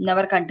women in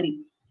our country.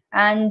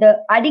 And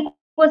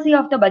adequacy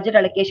of the budget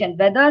allocation,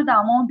 whether the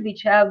amount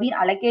which have been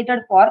allocated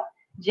for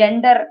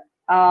gender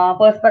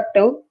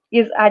perspective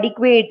is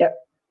adequate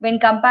when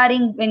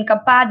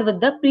compared with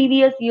the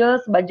previous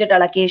year's budget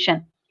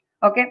allocation.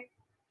 Okay,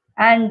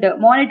 and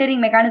monitoring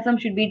mechanism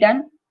should be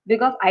done,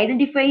 because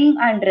identifying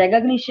and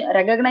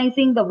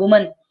recognizing the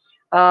woman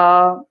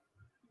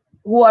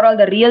who are all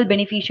the real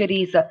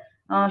beneficiaries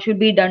should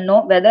be done,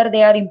 no, whether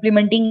they are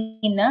implementing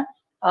in a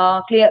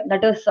clear,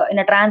 that is in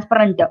a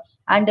transparent,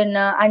 and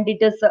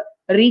it is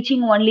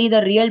reaching only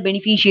the real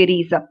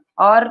beneficiaries,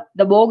 or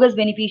the bogus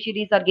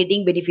beneficiaries are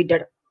getting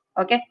benefited.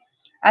 Okay,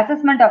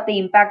 assessment of the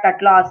impact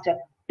at last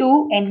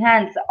to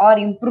enhance or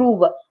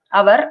improve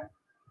our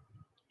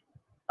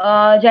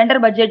gender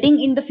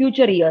budgeting in the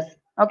future years.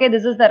 Okay,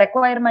 this is the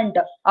requirement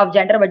of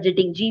gender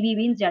budgeting. GB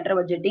means gender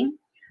budgeting.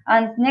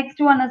 And next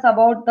one is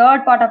about,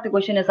 third part of the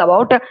question is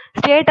about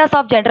status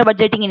of gender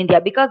budgeting in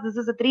India. Because this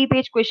is a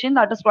 3-page question,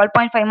 that is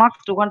 12.5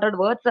 marks, 200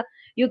 words.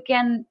 You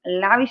can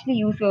lavishly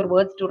use your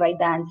words to write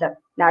the answer.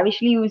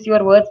 Lavishly use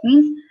your words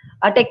means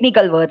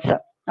technical words.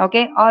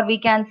 Okay, or we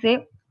can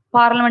say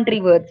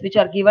parliamentary words which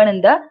are given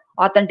in the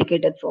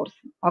authenticated source.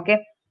 Okay,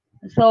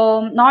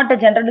 so not a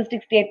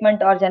generalistic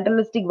statement or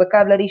generalistic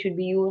vocabulary should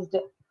be used.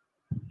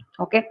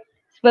 Okay,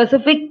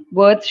 specific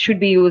words should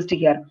be used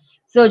here.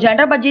 So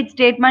gender budget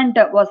statement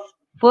was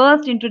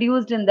first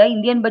introduced in the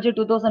Indian budget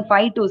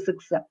 2005 to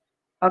 6.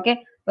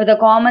 Okay, with a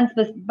common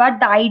but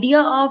the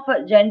idea of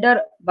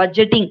gender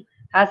budgeting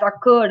has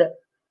occurred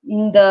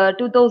in the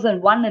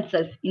 2001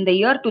 itself, in the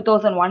year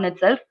 2001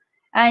 itself.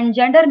 And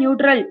gender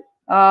neutral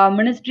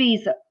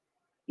ministries,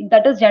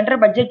 that is gender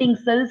budgeting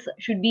cells,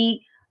 should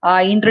be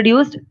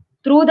introduced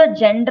through the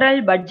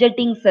general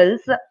budgeting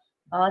cells,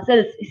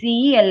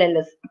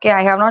 CELLS. Okay,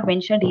 I have not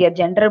mentioned here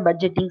gender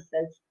budgeting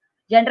cells.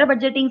 Gender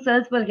budgeting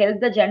cells will help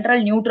the gender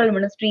neutral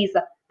ministries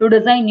to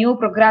design new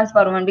programs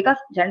for women, because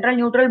gender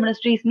neutral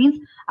ministries means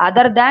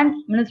other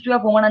than Ministry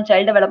of Women and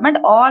Child Development,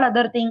 all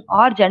other things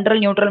are gender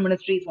neutral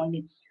ministries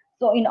only.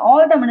 So in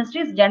all the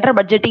ministries, gender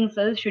budgeting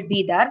cells should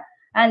be there,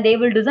 and they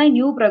will design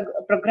new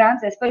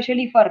programs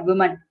especially for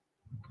women,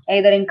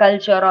 either in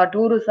culture or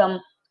tourism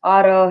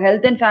or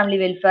health and family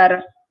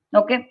welfare,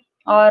 okay,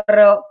 or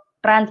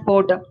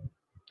transport.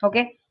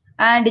 Okay,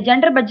 and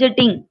gender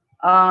budgeting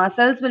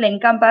cells will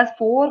encompass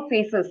 4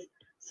 phases.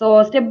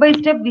 So step by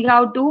step we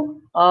have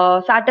to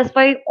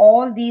satisfy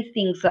all these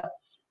things.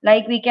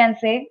 Like we can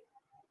say,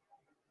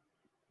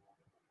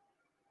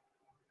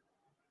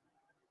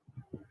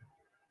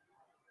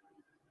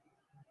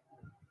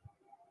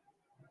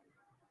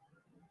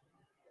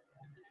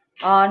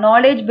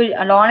 knowledge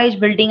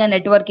building and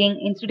networking,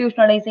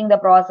 institutionalizing the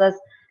process,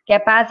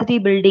 capacity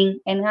building,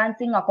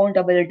 enhancing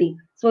accountability.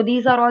 So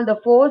these are all the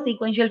 4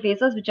 sequential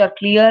phases which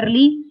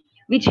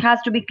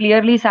has to be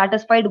clearly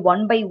satisfied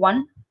one by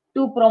one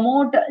to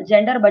promote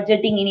gender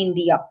budgeting in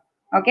India.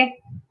 Okay,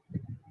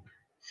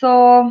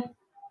 so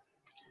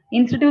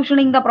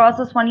institutionalizing the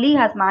process only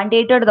has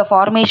mandated the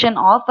formation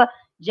of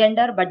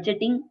gender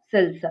budgeting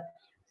cells.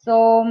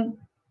 So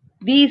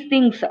these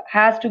things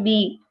has to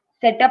be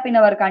set up in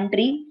our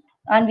country,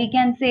 and we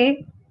can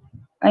say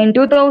in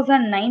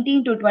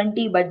 2019 to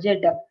 20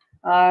 budget,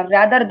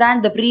 rather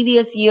than the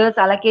previous year's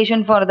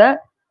allocation for the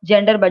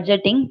gender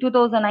budgeting,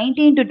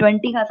 2019 to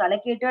 20 has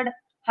allocated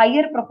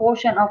higher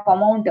proportion of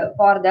amount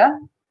for the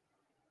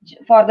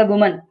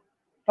women,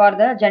 for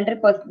the gender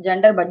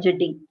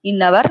budgeting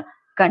in our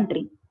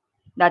country.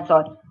 That's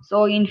all.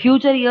 So in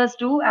future years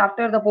too,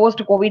 after the post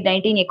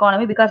COVID-19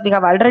 economy, because we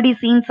have already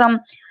seen some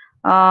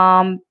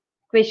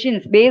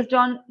questions based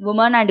on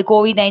women and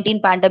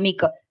COVID-19 pandemic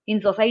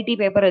in society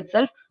paper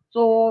itself.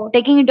 So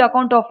taking into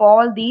account of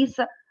all these,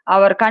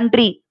 our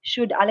country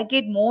should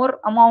allocate more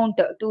amount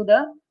to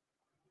the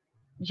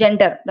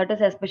gender, that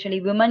is especially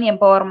women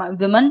empowerment,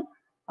 women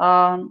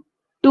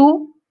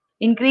to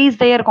increase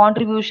their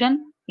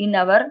contribution in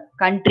our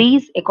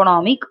country's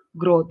economic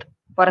growth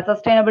for a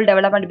sustainable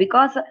development,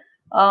 because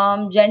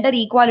gender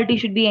equality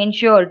should be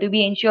ensured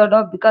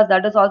because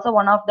that is also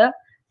one of the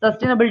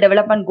sustainable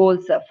development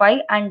goals 5,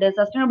 and the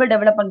sustainable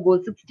development goal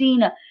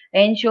 16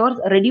 ensures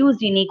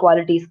reduced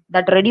inequalities.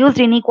 That reduced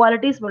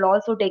inequalities will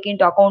also take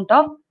into account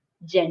of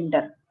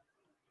gender.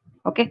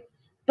 Okay,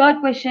 third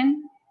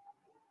question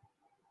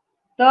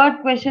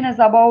is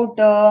about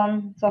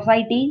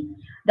society.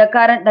 The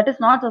current, that is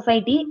not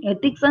society,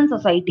 ethics and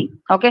society.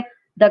 Okay,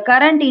 the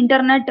current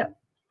internet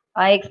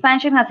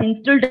expansion has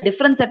instilled a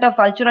different set of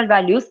cultural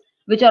values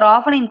which are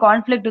often in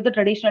conflict with the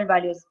traditional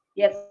values.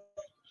 Yes,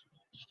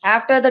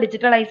 after the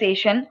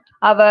digitalization,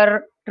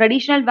 our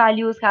traditional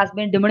values has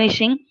been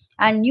diminishing,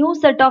 and new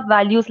set of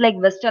values like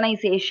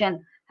westernization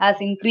has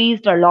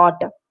increased a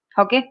lot.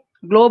 Okay,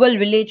 global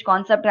village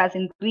concept has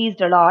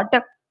increased a lot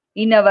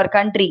in our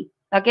country.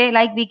 Okay,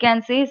 like we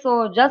can say,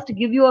 so just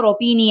give your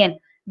opinion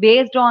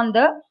based on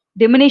the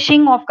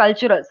diminishing of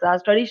cultures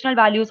as traditional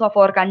values of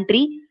our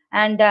country,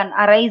 and an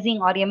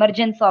arising or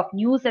emergence of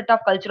new set of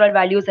cultural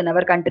values in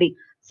our country.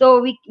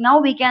 So we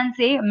can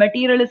say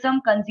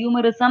materialism,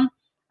 consumerism,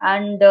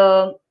 and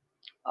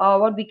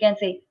what we can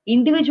say,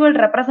 individual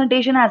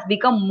representation has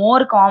become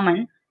more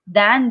common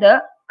than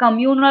the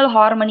communal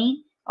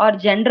harmony or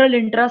general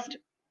interest.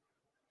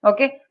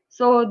 Okay,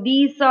 so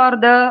these are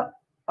the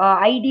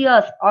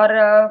ideas,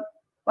 or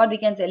what we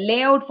can say,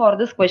 layout for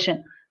this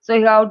question. So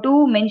you have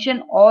to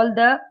mention all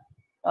the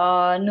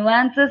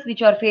nuances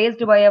which are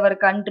faced by our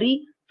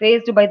country,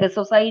 faced by the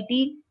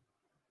society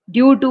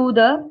due to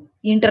the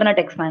internet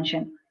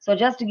expansion. So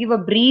just to give a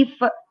brief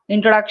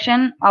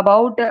introduction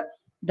about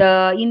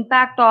the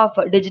impact of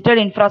digital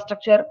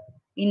infrastructure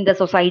in the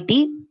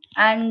society.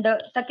 And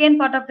second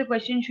part of the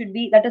question should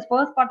be, that is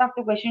first part of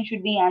the question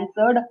should be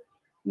answered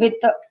with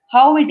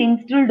how it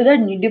instilled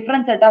the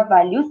different set of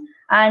values,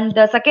 and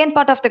the second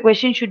part of the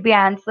question should be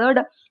answered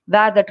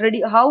where the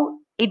how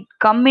it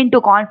come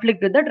into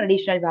conflict with the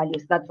traditional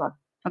values. That's all.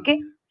 Okay,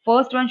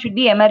 first one should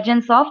be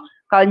emergence of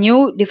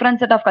new different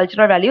set of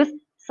cultural values.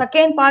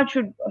 Second part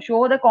should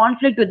show the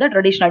conflict with the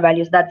traditional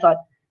values. That's all.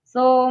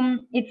 So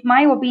it's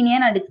my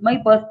opinion and it's my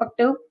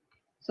perspective.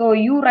 So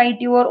you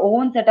write your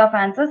own set of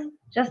answers.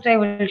 Just I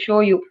will show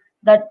you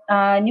that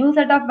new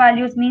set of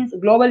values means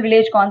global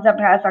village concept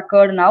has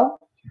occurred now.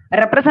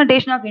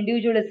 Representation of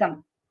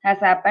individualism has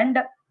happened,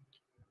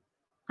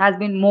 has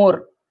been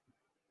more.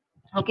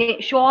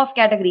 Okay, show off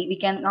category. We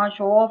can now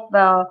show off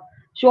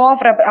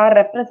our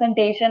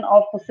representation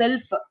of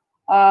self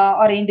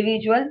or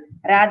individual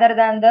rather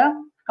than the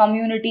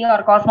community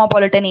or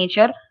cosmopolitan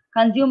nature.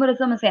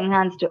 Consumerism is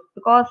enhanced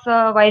because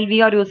while we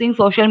are using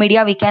social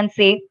media, we can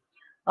say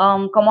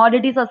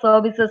commodities or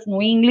services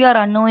knowingly or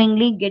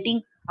unknowingly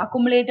getting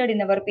accumulated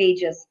in our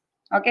pages.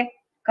 Okay,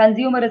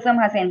 consumerism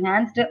has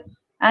enhanced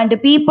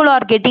and people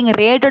are getting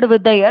rated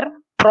with their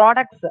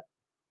products.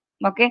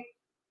 Okay,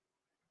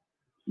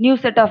 new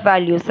set of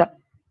values.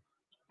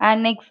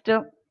 And next,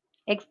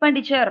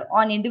 expenditure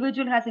on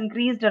individual has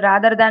increased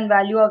rather than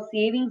value of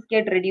savings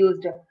get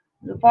reduced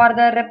for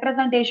the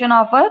representation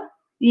of a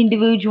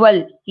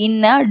individual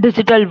in a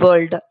digital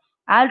world.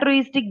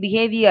 Altruistic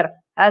behavior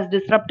has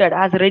disrupted,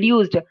 has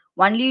reduced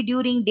only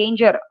during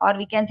danger or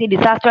we can say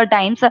disaster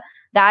times.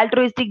 The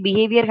altruistic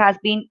behavior has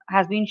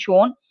been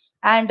shown,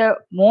 and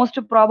most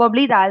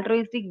probably the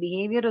altruistic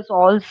behavior is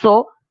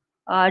also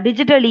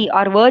digitally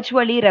or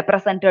virtually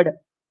represented.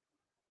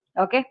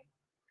 Okay,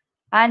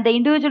 and the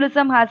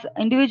individualism has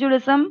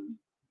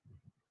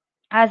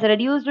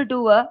reduced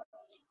to a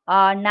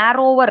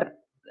narrower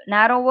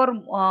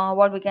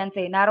what we can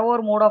say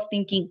narrower mode of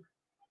thinking,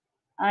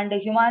 and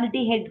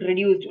humanity had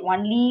reduced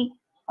only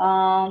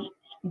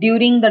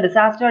during the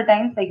disaster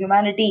times. The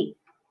humanity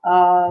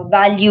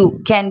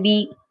value can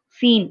be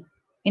seen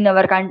in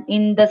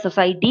in the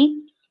society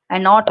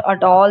and not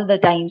at all the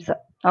times.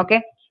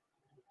 Okay,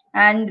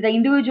 and the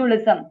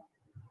individualism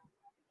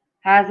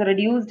has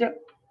reduced.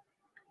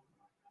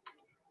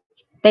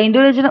 The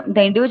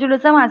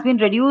individualism has been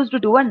reduced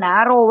to a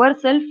narrower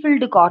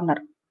self-filled corner.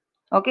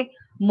 Okay,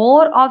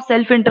 more of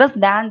self-interest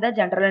than the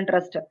general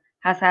interest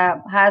has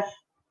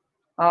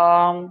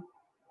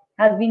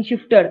been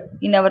shifted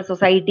in our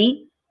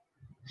society.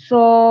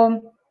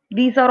 So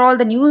these are all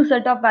the new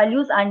set of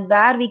values, and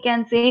where we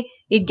can say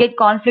it get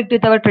conflict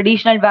with our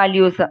traditional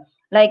values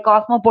like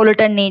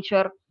cosmopolitan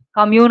nature,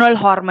 communal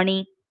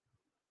harmony,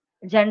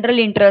 general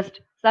interest,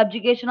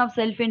 subjugation of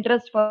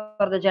self-interest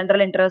for the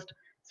general interest.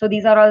 So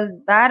these are all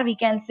where we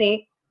can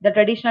say the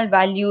traditional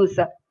values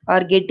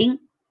are getting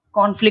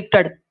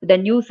conflicted with the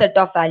new set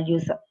of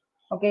values.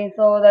 Okay,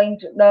 so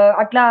the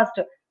at last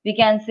we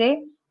can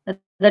say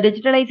the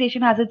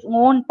digitalization has its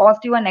own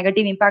positive and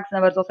negative impacts in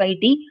our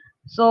society.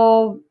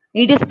 So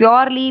it is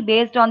purely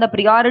based on the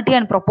priority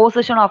and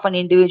proposition of an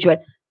individual.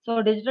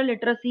 So digital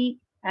literacy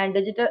and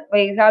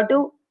we have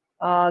to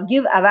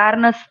give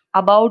awareness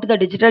about the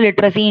digital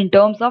literacy in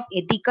terms of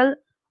ethical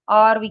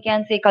or we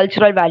can say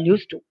cultural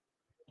values too.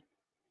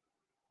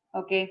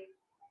 Okay.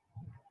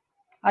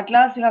 At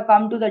last we have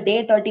come to the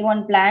Day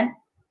 31 plan.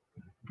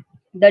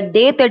 The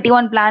Day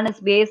 31 plan is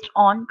based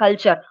on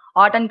culture,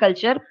 art and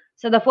culture.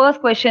 So the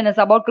first question is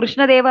about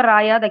Krishnadeva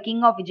Raya, the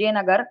king of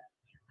Vijayanagar,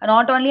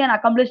 not only an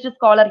accomplished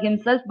scholar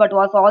himself, but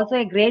was also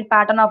a great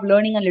pattern of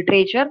learning and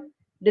literature.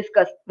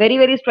 Discussed. Very,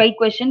 very straight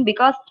question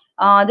because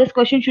this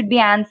question should be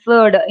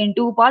answered in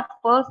two parts.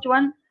 First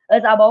one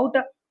is about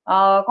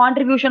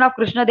contribution of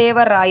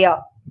Krishnadeva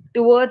Raya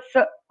towards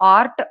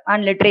art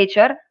and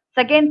literature.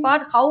 Second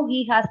part, how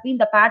he has been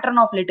the pattern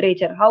of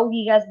literature, how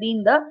he has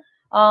been the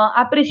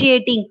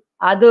appreciating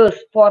others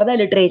for the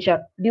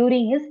literature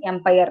during his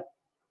empire.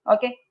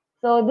 Okay,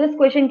 so this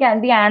question can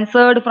be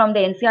answered from the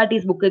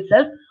NCERT's book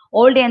itself,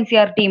 old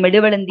NCERT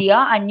medieval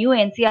India and new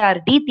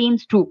NCERT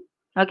themes too.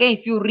 Okay,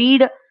 if you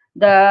read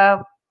the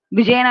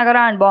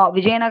Vijayanagara and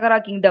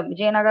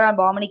Vijayanagara and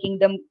Bahmani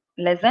kingdom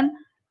lesson,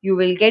 you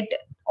will get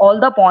all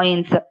the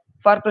points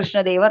for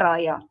Krishnadeva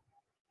Raya.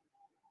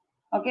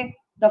 Okay,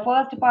 the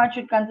first part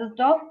should consist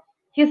of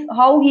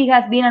how he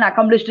has been an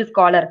accomplished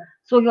scholar.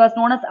 So he was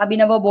known as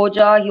Abhinava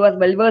Bhoja. He was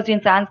well versed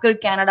in Sanskrit,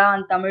 Kannada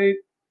and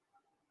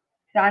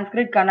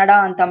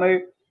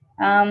Tamil.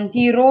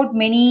 He wrote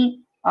many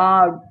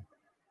drama,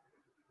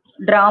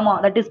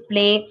 that is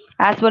play,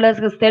 as well as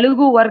his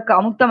Telugu work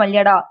Amukta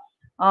Malyada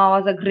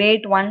was a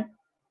great one,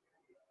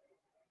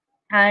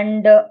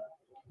 and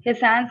his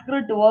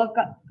Sanskrit work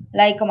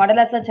like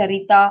Madalasa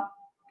Charita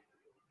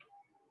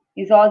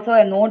is also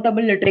a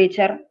notable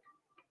literature.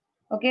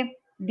 Okay,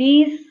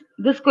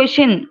 this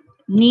question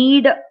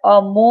need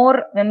a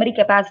more memory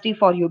capacity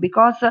for you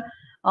because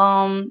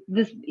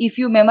if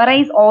you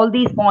memorize all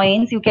these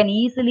points, you can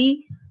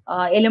easily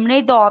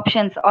eliminate the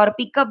options or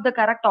pick up the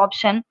correct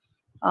option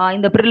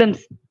in the prelims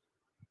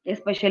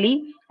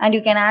especially, and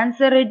you can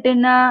answer it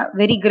in a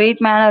very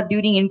great manner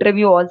during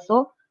interview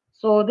also.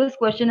 So this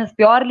question is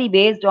purely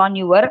based on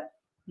your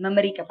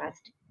memory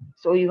capacity.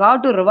 So you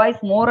have to revise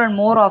more and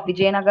more of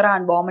Vijayanagara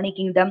and Bahmani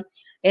kingdom,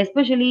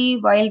 especially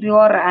while you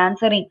are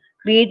answering,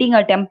 creating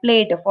a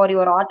template for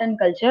your art and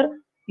culture.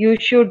 You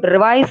should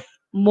revise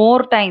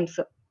more times.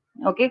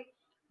 Okay,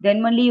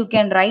 then only you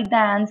can write the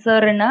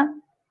answer in a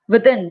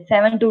within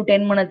 7 to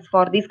 10 minutes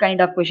for this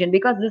kind of question,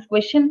 because this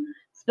question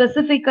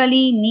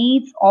specifically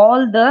needs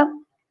all the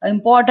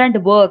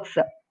important works,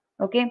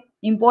 okay,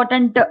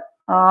 important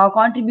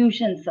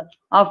contributions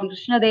of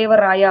Krishna Deva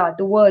Raya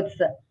towards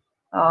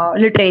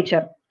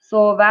literature.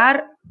 So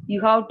where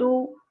you have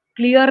to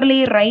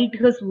clearly write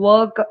his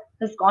work,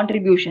 his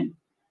contribution.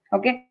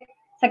 Okay.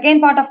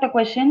 Second part of the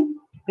question,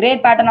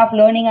 great pattern of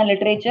learning and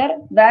literature,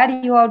 where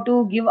you have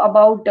to give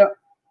about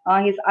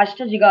his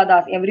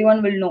Ashtajigadas.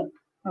 Everyone will know.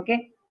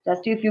 Okay.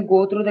 Just if you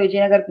go through the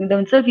Vijayanagara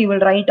kingdom itself, you will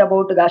write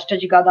about the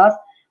Ashtajigadas,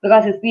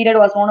 because his period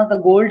was known as the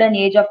golden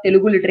age of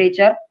Telugu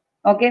literature.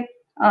 Okay.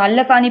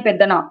 Allakani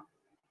Peddana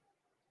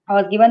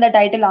was given the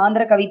title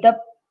Andhra Kavita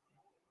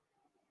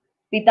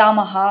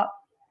Pitamaha,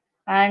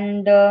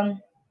 and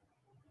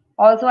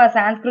also a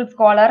Sanskrit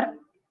scholar.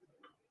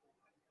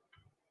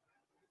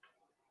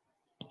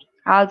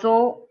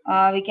 Also,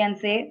 we can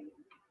say,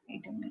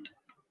 wait a minute,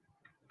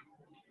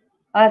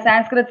 a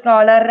Sanskrit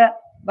scholar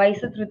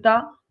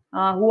Vaisatrita,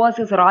 who was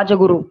his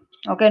Rajaguru,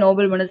 okay,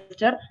 noble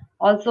minister,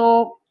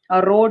 also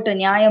wrote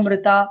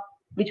Nyayamrita,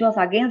 which was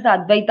against the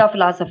Advaita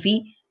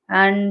philosophy,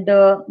 and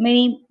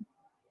many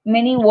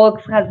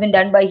works has been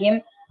done by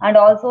him, and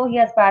also he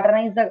has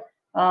patronized the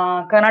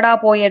Kannada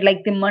poet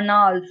like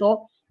Timmanna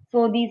also.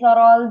 So these are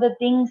all the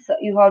things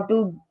you have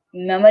to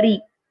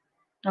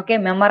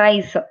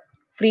memorize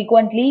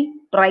frequently,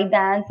 write the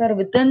answer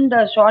within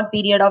the short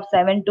period of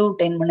 7 to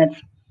 10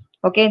 minutes.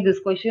 Okay, this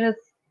question is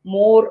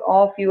more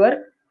of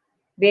your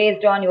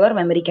based on your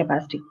memory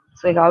capacity.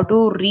 So you have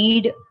to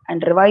read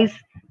and revise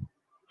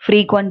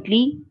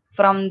frequently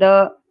from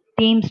the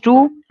themes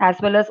 2 as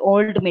well as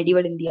old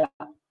medieval India.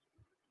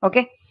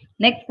 Okay,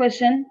 next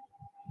question.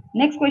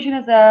 Next question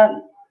is a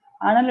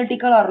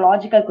analytical or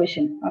logical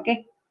question.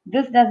 Okay,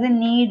 this doesn't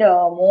need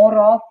more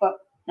of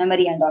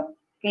memory and all.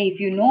 Okay, if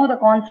you know the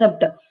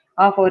concept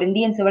of our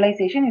Indian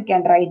civilization, you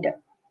can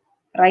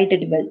write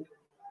it well.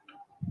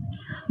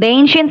 The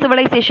ancient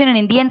civilization in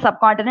Indian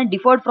subcontinent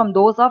differed from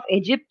those of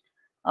Egypt,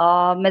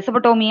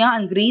 Mesopotamia,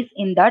 and Greece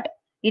in that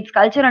its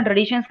culture and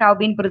traditions have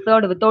been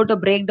preserved without a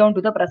breakdown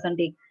to the present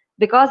day.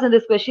 Because in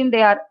this question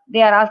they are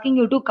asking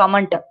you to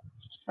comment.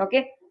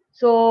 Okay,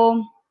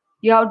 so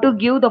you have to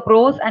give the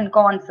pros and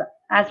cons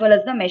as well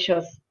as the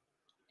measures.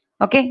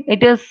 Okay,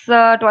 it is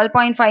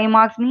 12.5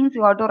 marks, means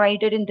you have to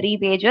write it in 3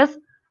 pages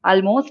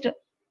almost.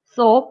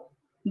 So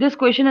this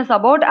question is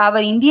about our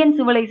Indian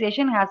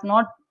civilization has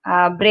not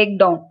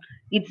breakdown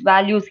its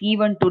values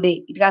even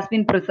today. It has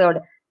been preserved.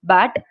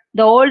 But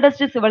the oldest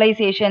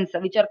civilizations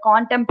which are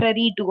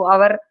contemporary to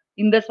our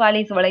Indus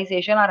Valley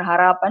civilization or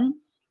Harappan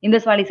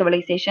Indus Valley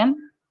civilization,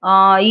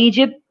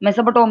 Egypt,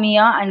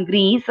 Mesopotamia, and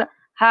Greece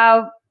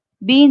have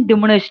been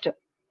diminished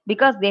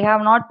because they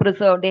have not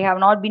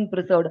been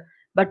preserved.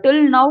 But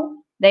till now,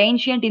 the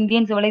ancient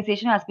Indian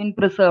civilization has been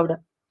preserved.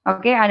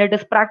 Okay, and it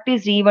is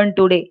practiced even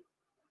today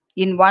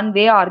in one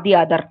way or the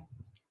other.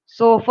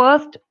 So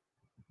first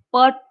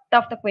part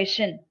of the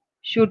question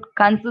should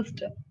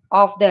consist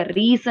of the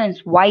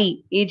reasons why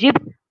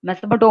Egypt,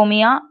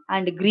 Mesopotamia,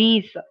 and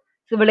Greece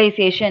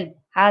civilization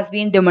has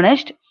been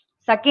diminished.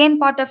 Second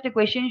part of the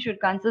question should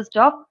consist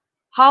of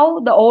how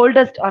the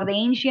oldest or the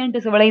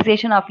ancient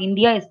civilization of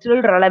India is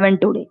still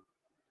relevant today.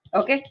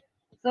 Okay,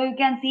 so you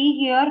can see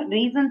here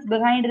reasons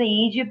behind the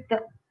Egypt,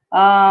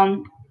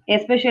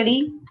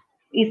 especially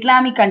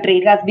Islamic country.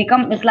 It has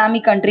become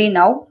Islamic country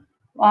now.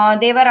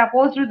 They were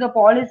opposed to the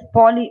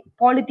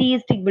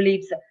polytheistic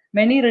beliefs,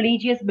 many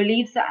religious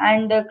beliefs,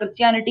 and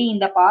Christianity in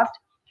the past.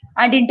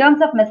 And in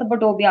terms of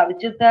Mesopotamia,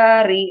 which is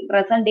the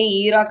present day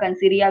Iraq and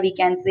Syria, we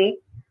can say,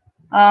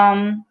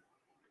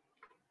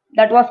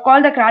 that was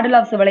called the cradle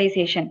of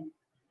civilization.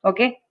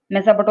 Okay,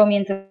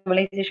 Mesopotamian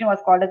civilization was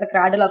called as the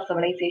cradle of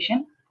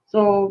civilization.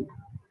 So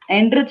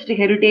enriched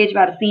heritage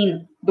were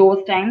seen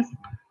those times,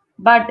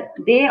 but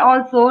they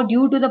also,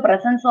 due to the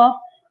presence of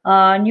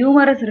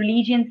numerous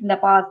religions in the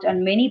past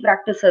and many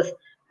practices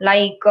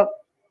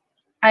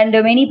and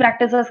many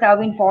practices have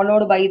been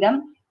followed by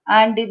them,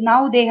 and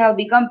now they have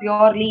become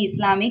purely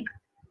Islamic.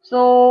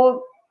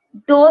 So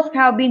those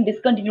have been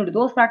discontinued.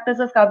 Those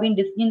practices have been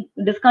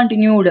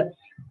discontinued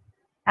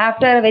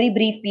after a very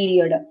brief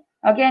period.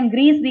 Okay, in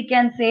Greece we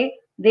can say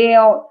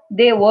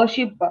they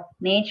worship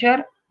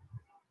nature.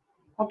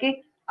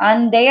 Okay,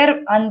 and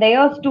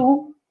theirs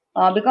too,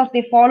 because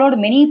they followed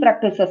many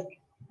practices,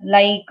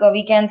 like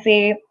we can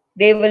say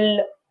they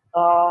will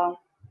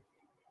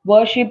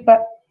worship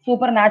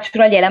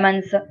supernatural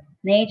elements,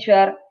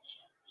 nature,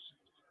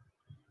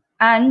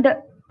 and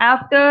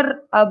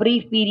after a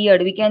brief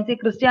period we can say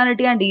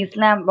Christianity and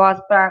Islam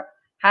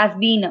has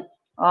been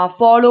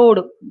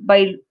followed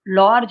by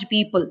large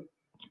people.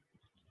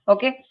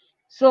 Okay,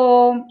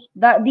 so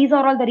these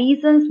are all the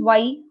reasons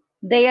why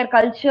their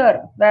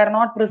culture were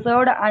not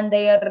preserved and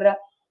their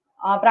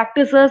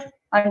practices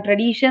and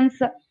traditions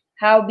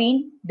have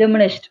been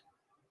diminished.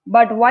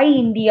 But why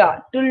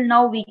India? Till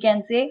now we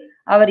can say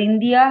our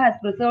India has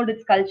preserved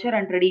its culture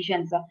and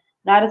traditions.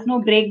 There is no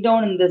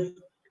breakdown in this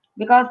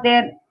because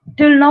there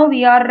till now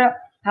we are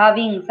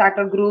having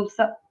sacred groves,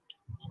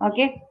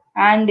 okay,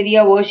 and we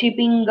are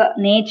worshipping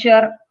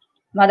nature,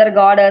 Mother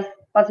Goddess,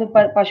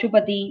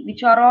 Pashupati,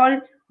 which are all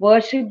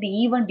worshipped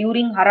even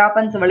during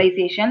Harappan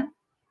civilization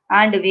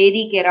and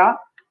Vedic era.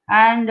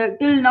 And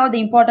till now the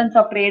importance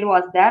of trade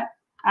was there,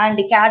 and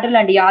cattle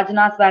and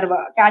yajanas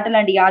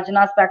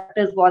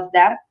practice was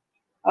there,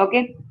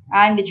 okay,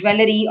 and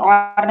jewelry,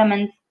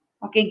 ornaments,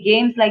 okay,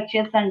 games like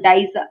chess and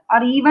dice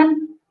are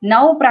even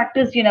now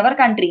practiced in our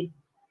country,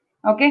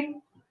 okay.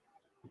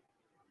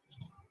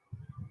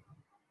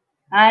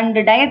 And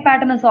the diet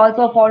pattern is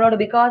also followed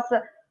because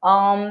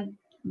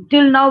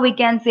till now we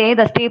can say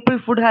the staple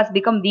food has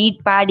become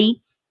wheat,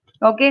 paddy,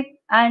 okay.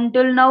 And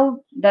till now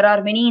there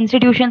are many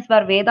institutions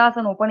where Vedas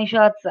and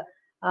Upanishads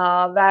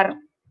were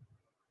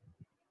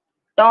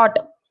taught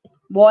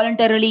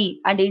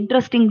voluntarily and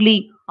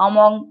interestingly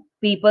among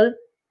people,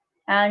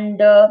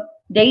 and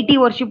deity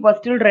worship was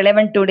still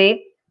relevant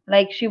today,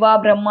 like Shiva,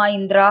 Brahma,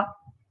 Indra,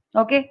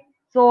 okay.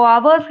 So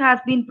ours has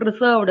been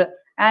preserved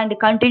and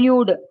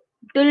continued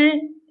till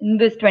in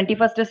this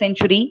 21st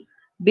century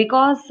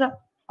because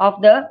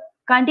of the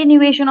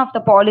continuation of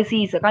the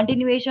policies,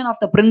 continuation of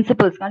the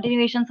principles,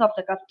 continuations of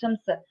the customs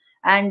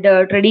and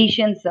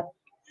traditions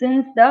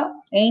since the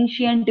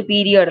ancient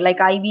period, like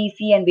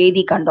IBC and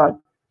Vedic and all,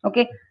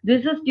 okay.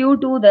 This is due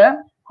to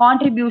the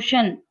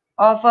contribution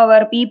of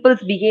our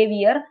people's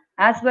behavior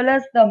as well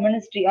as the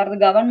ministry or the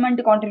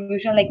government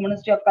contribution, like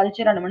Ministry of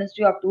Culture and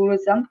Ministry of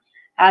Tourism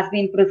has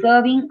been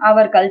preserving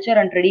our culture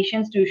and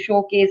traditions to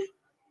showcase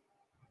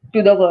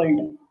to the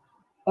world,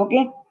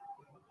 okay.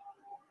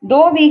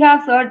 Though we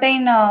have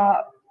certain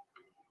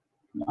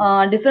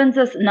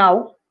differences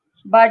now,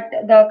 but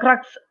the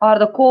crux or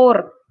the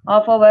core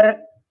of our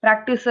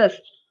practices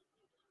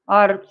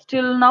are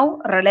still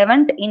now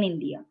relevant in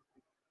India,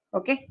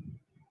 okay.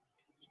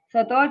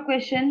 So third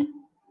question,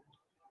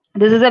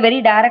 this is a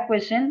very direct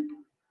question.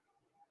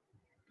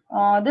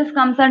 This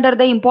comes under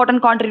the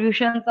important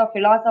contributions of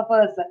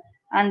philosophers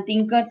and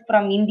thinkers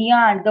from India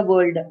and the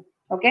world.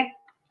 Okay,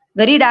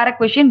 very direct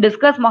question.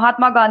 Discuss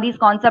Mahatma Gandhi's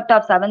concept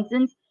of seven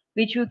sins,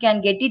 which you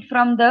can get it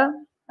from the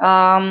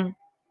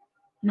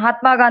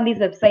Mahatma Gandhi's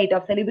website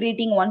of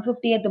celebrating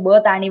 150th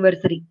birth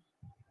anniversary.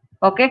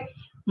 Okay,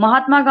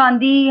 Mahatma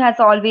Gandhi has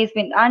always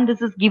been, and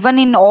this is given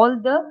in all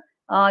the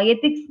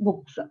ethics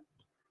books.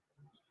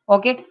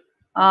 Okay,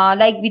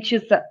 like which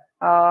is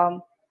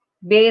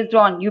based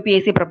on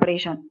UPSC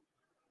preparation.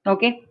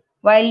 Okay,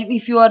 while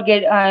if you are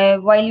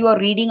while you are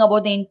reading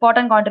about the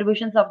important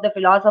contributions of the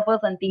philosophers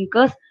and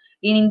thinkers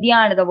in India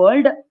and the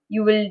world,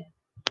 you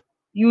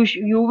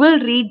will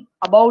read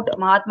about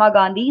Mahatma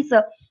Gandhi's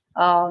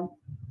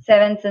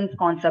seven sins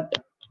concept.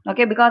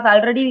 Okay, because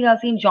already we have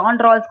seen John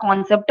Rawls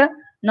concept.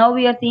 Now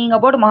we are seeing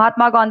about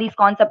Mahatma Gandhi's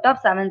concept of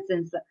seven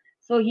sins.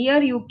 So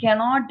here you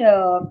cannot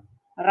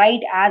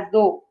write as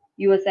though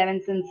your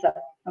seven sins.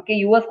 Okay,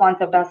 your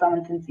concept of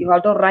seven sins. You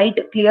have to write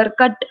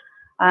clear-cut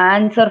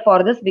answer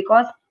for this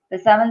because the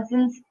seven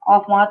sins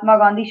of Mahatma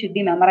Gandhi should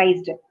be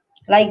memorized.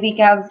 Like we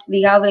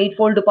have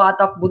eightfold path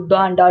of Buddha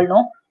and all,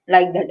 no,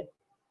 like that.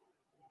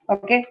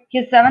 Okay,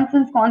 his seven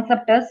sins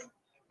concept is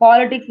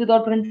politics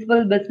without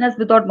principle, business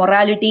without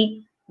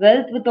morality,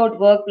 wealth without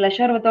work,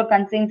 pleasure without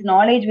conscience,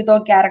 knowledge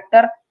without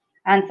character,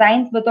 and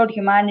science without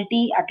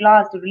humanity, at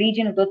last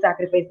religion without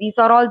sacrifice. These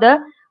are all the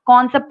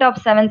concept of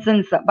seven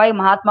sins by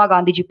Mahatma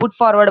Gandhiji, put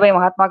forward by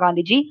Mahatma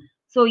Gandhiji.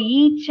 So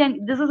each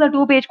and this is a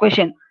two-page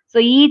question. So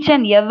each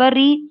and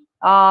every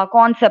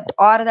concept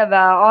or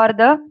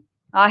the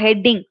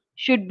heading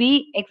should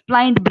be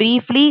explained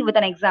briefly with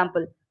an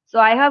example. So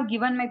I have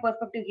given my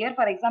perspective here.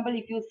 For example,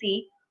 if you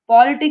see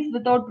politics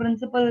without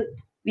principle,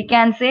 we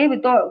can say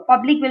without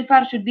public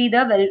welfare should be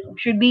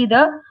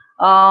the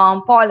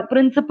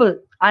principle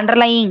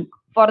underlying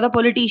for the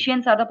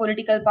politicians or the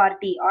political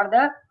party or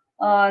the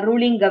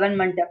ruling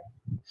government.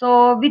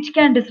 So which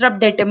can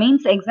disrupt that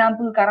means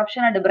example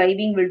corruption and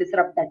bribing will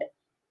disrupt that.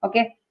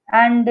 Okay,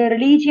 and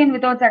religion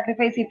without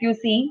sacrifice, if you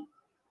see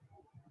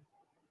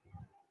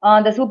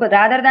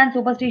rather than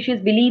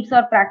superstitious beliefs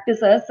or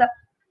practices,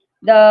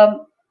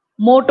 the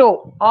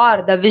motto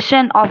or the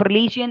vision of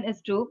religion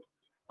is to,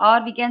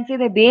 or we can say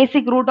the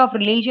basic root of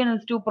religion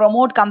is to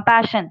promote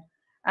compassion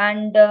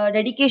and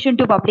dedication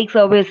to public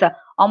service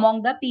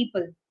among the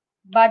people.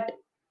 But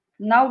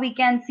now we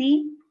can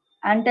see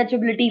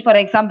untouchability. For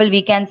example,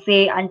 we can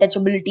say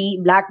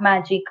untouchability, black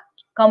magic,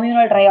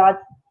 communal triads.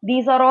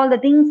 These are all the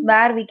things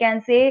where we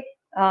can say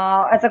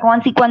as a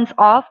consequence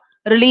of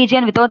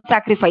religion without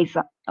sacrifice.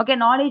 Okay,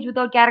 knowledge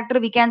without character,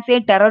 we can say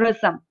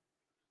terrorism.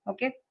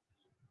 Okay,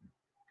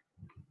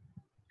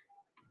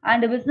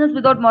 and business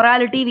without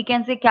morality, we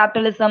can say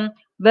capitalism.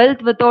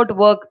 wealth without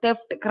work,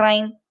 theft,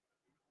 crime.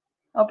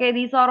 Okay,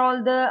 these are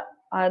all the,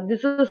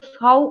 this is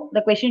how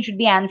the question should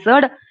be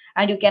answered,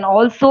 and you can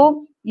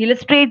also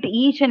illustrate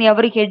each and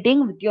every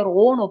heading with your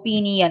own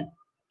opinion,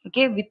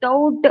 okay,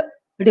 without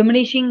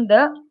diminishing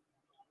the,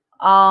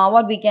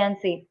 what we can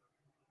say,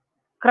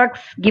 crux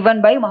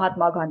given by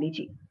Mahatma Gandhi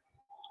ji.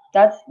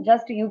 That's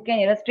just, you can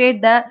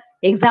illustrate the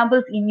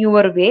examples in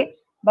your way,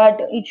 but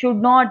it should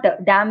not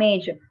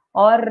damage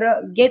or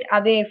get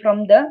away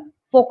from the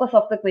focus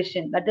of the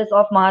question, that is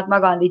of Mahatma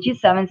Gandhi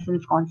ji's 7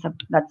 sins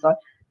concept. That's all.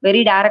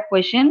 Very direct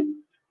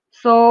question.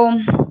 So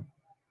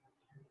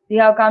we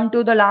have come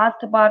to the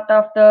last part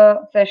of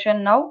the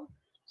session now.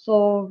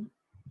 So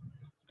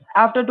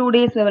after 2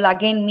 days we will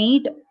again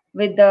meet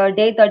with the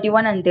day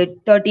 31 and day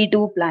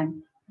 32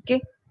 plan.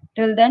 Okay,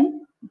 till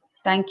then,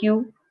 thank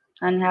you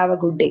and have a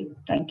good day.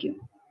 Thank you.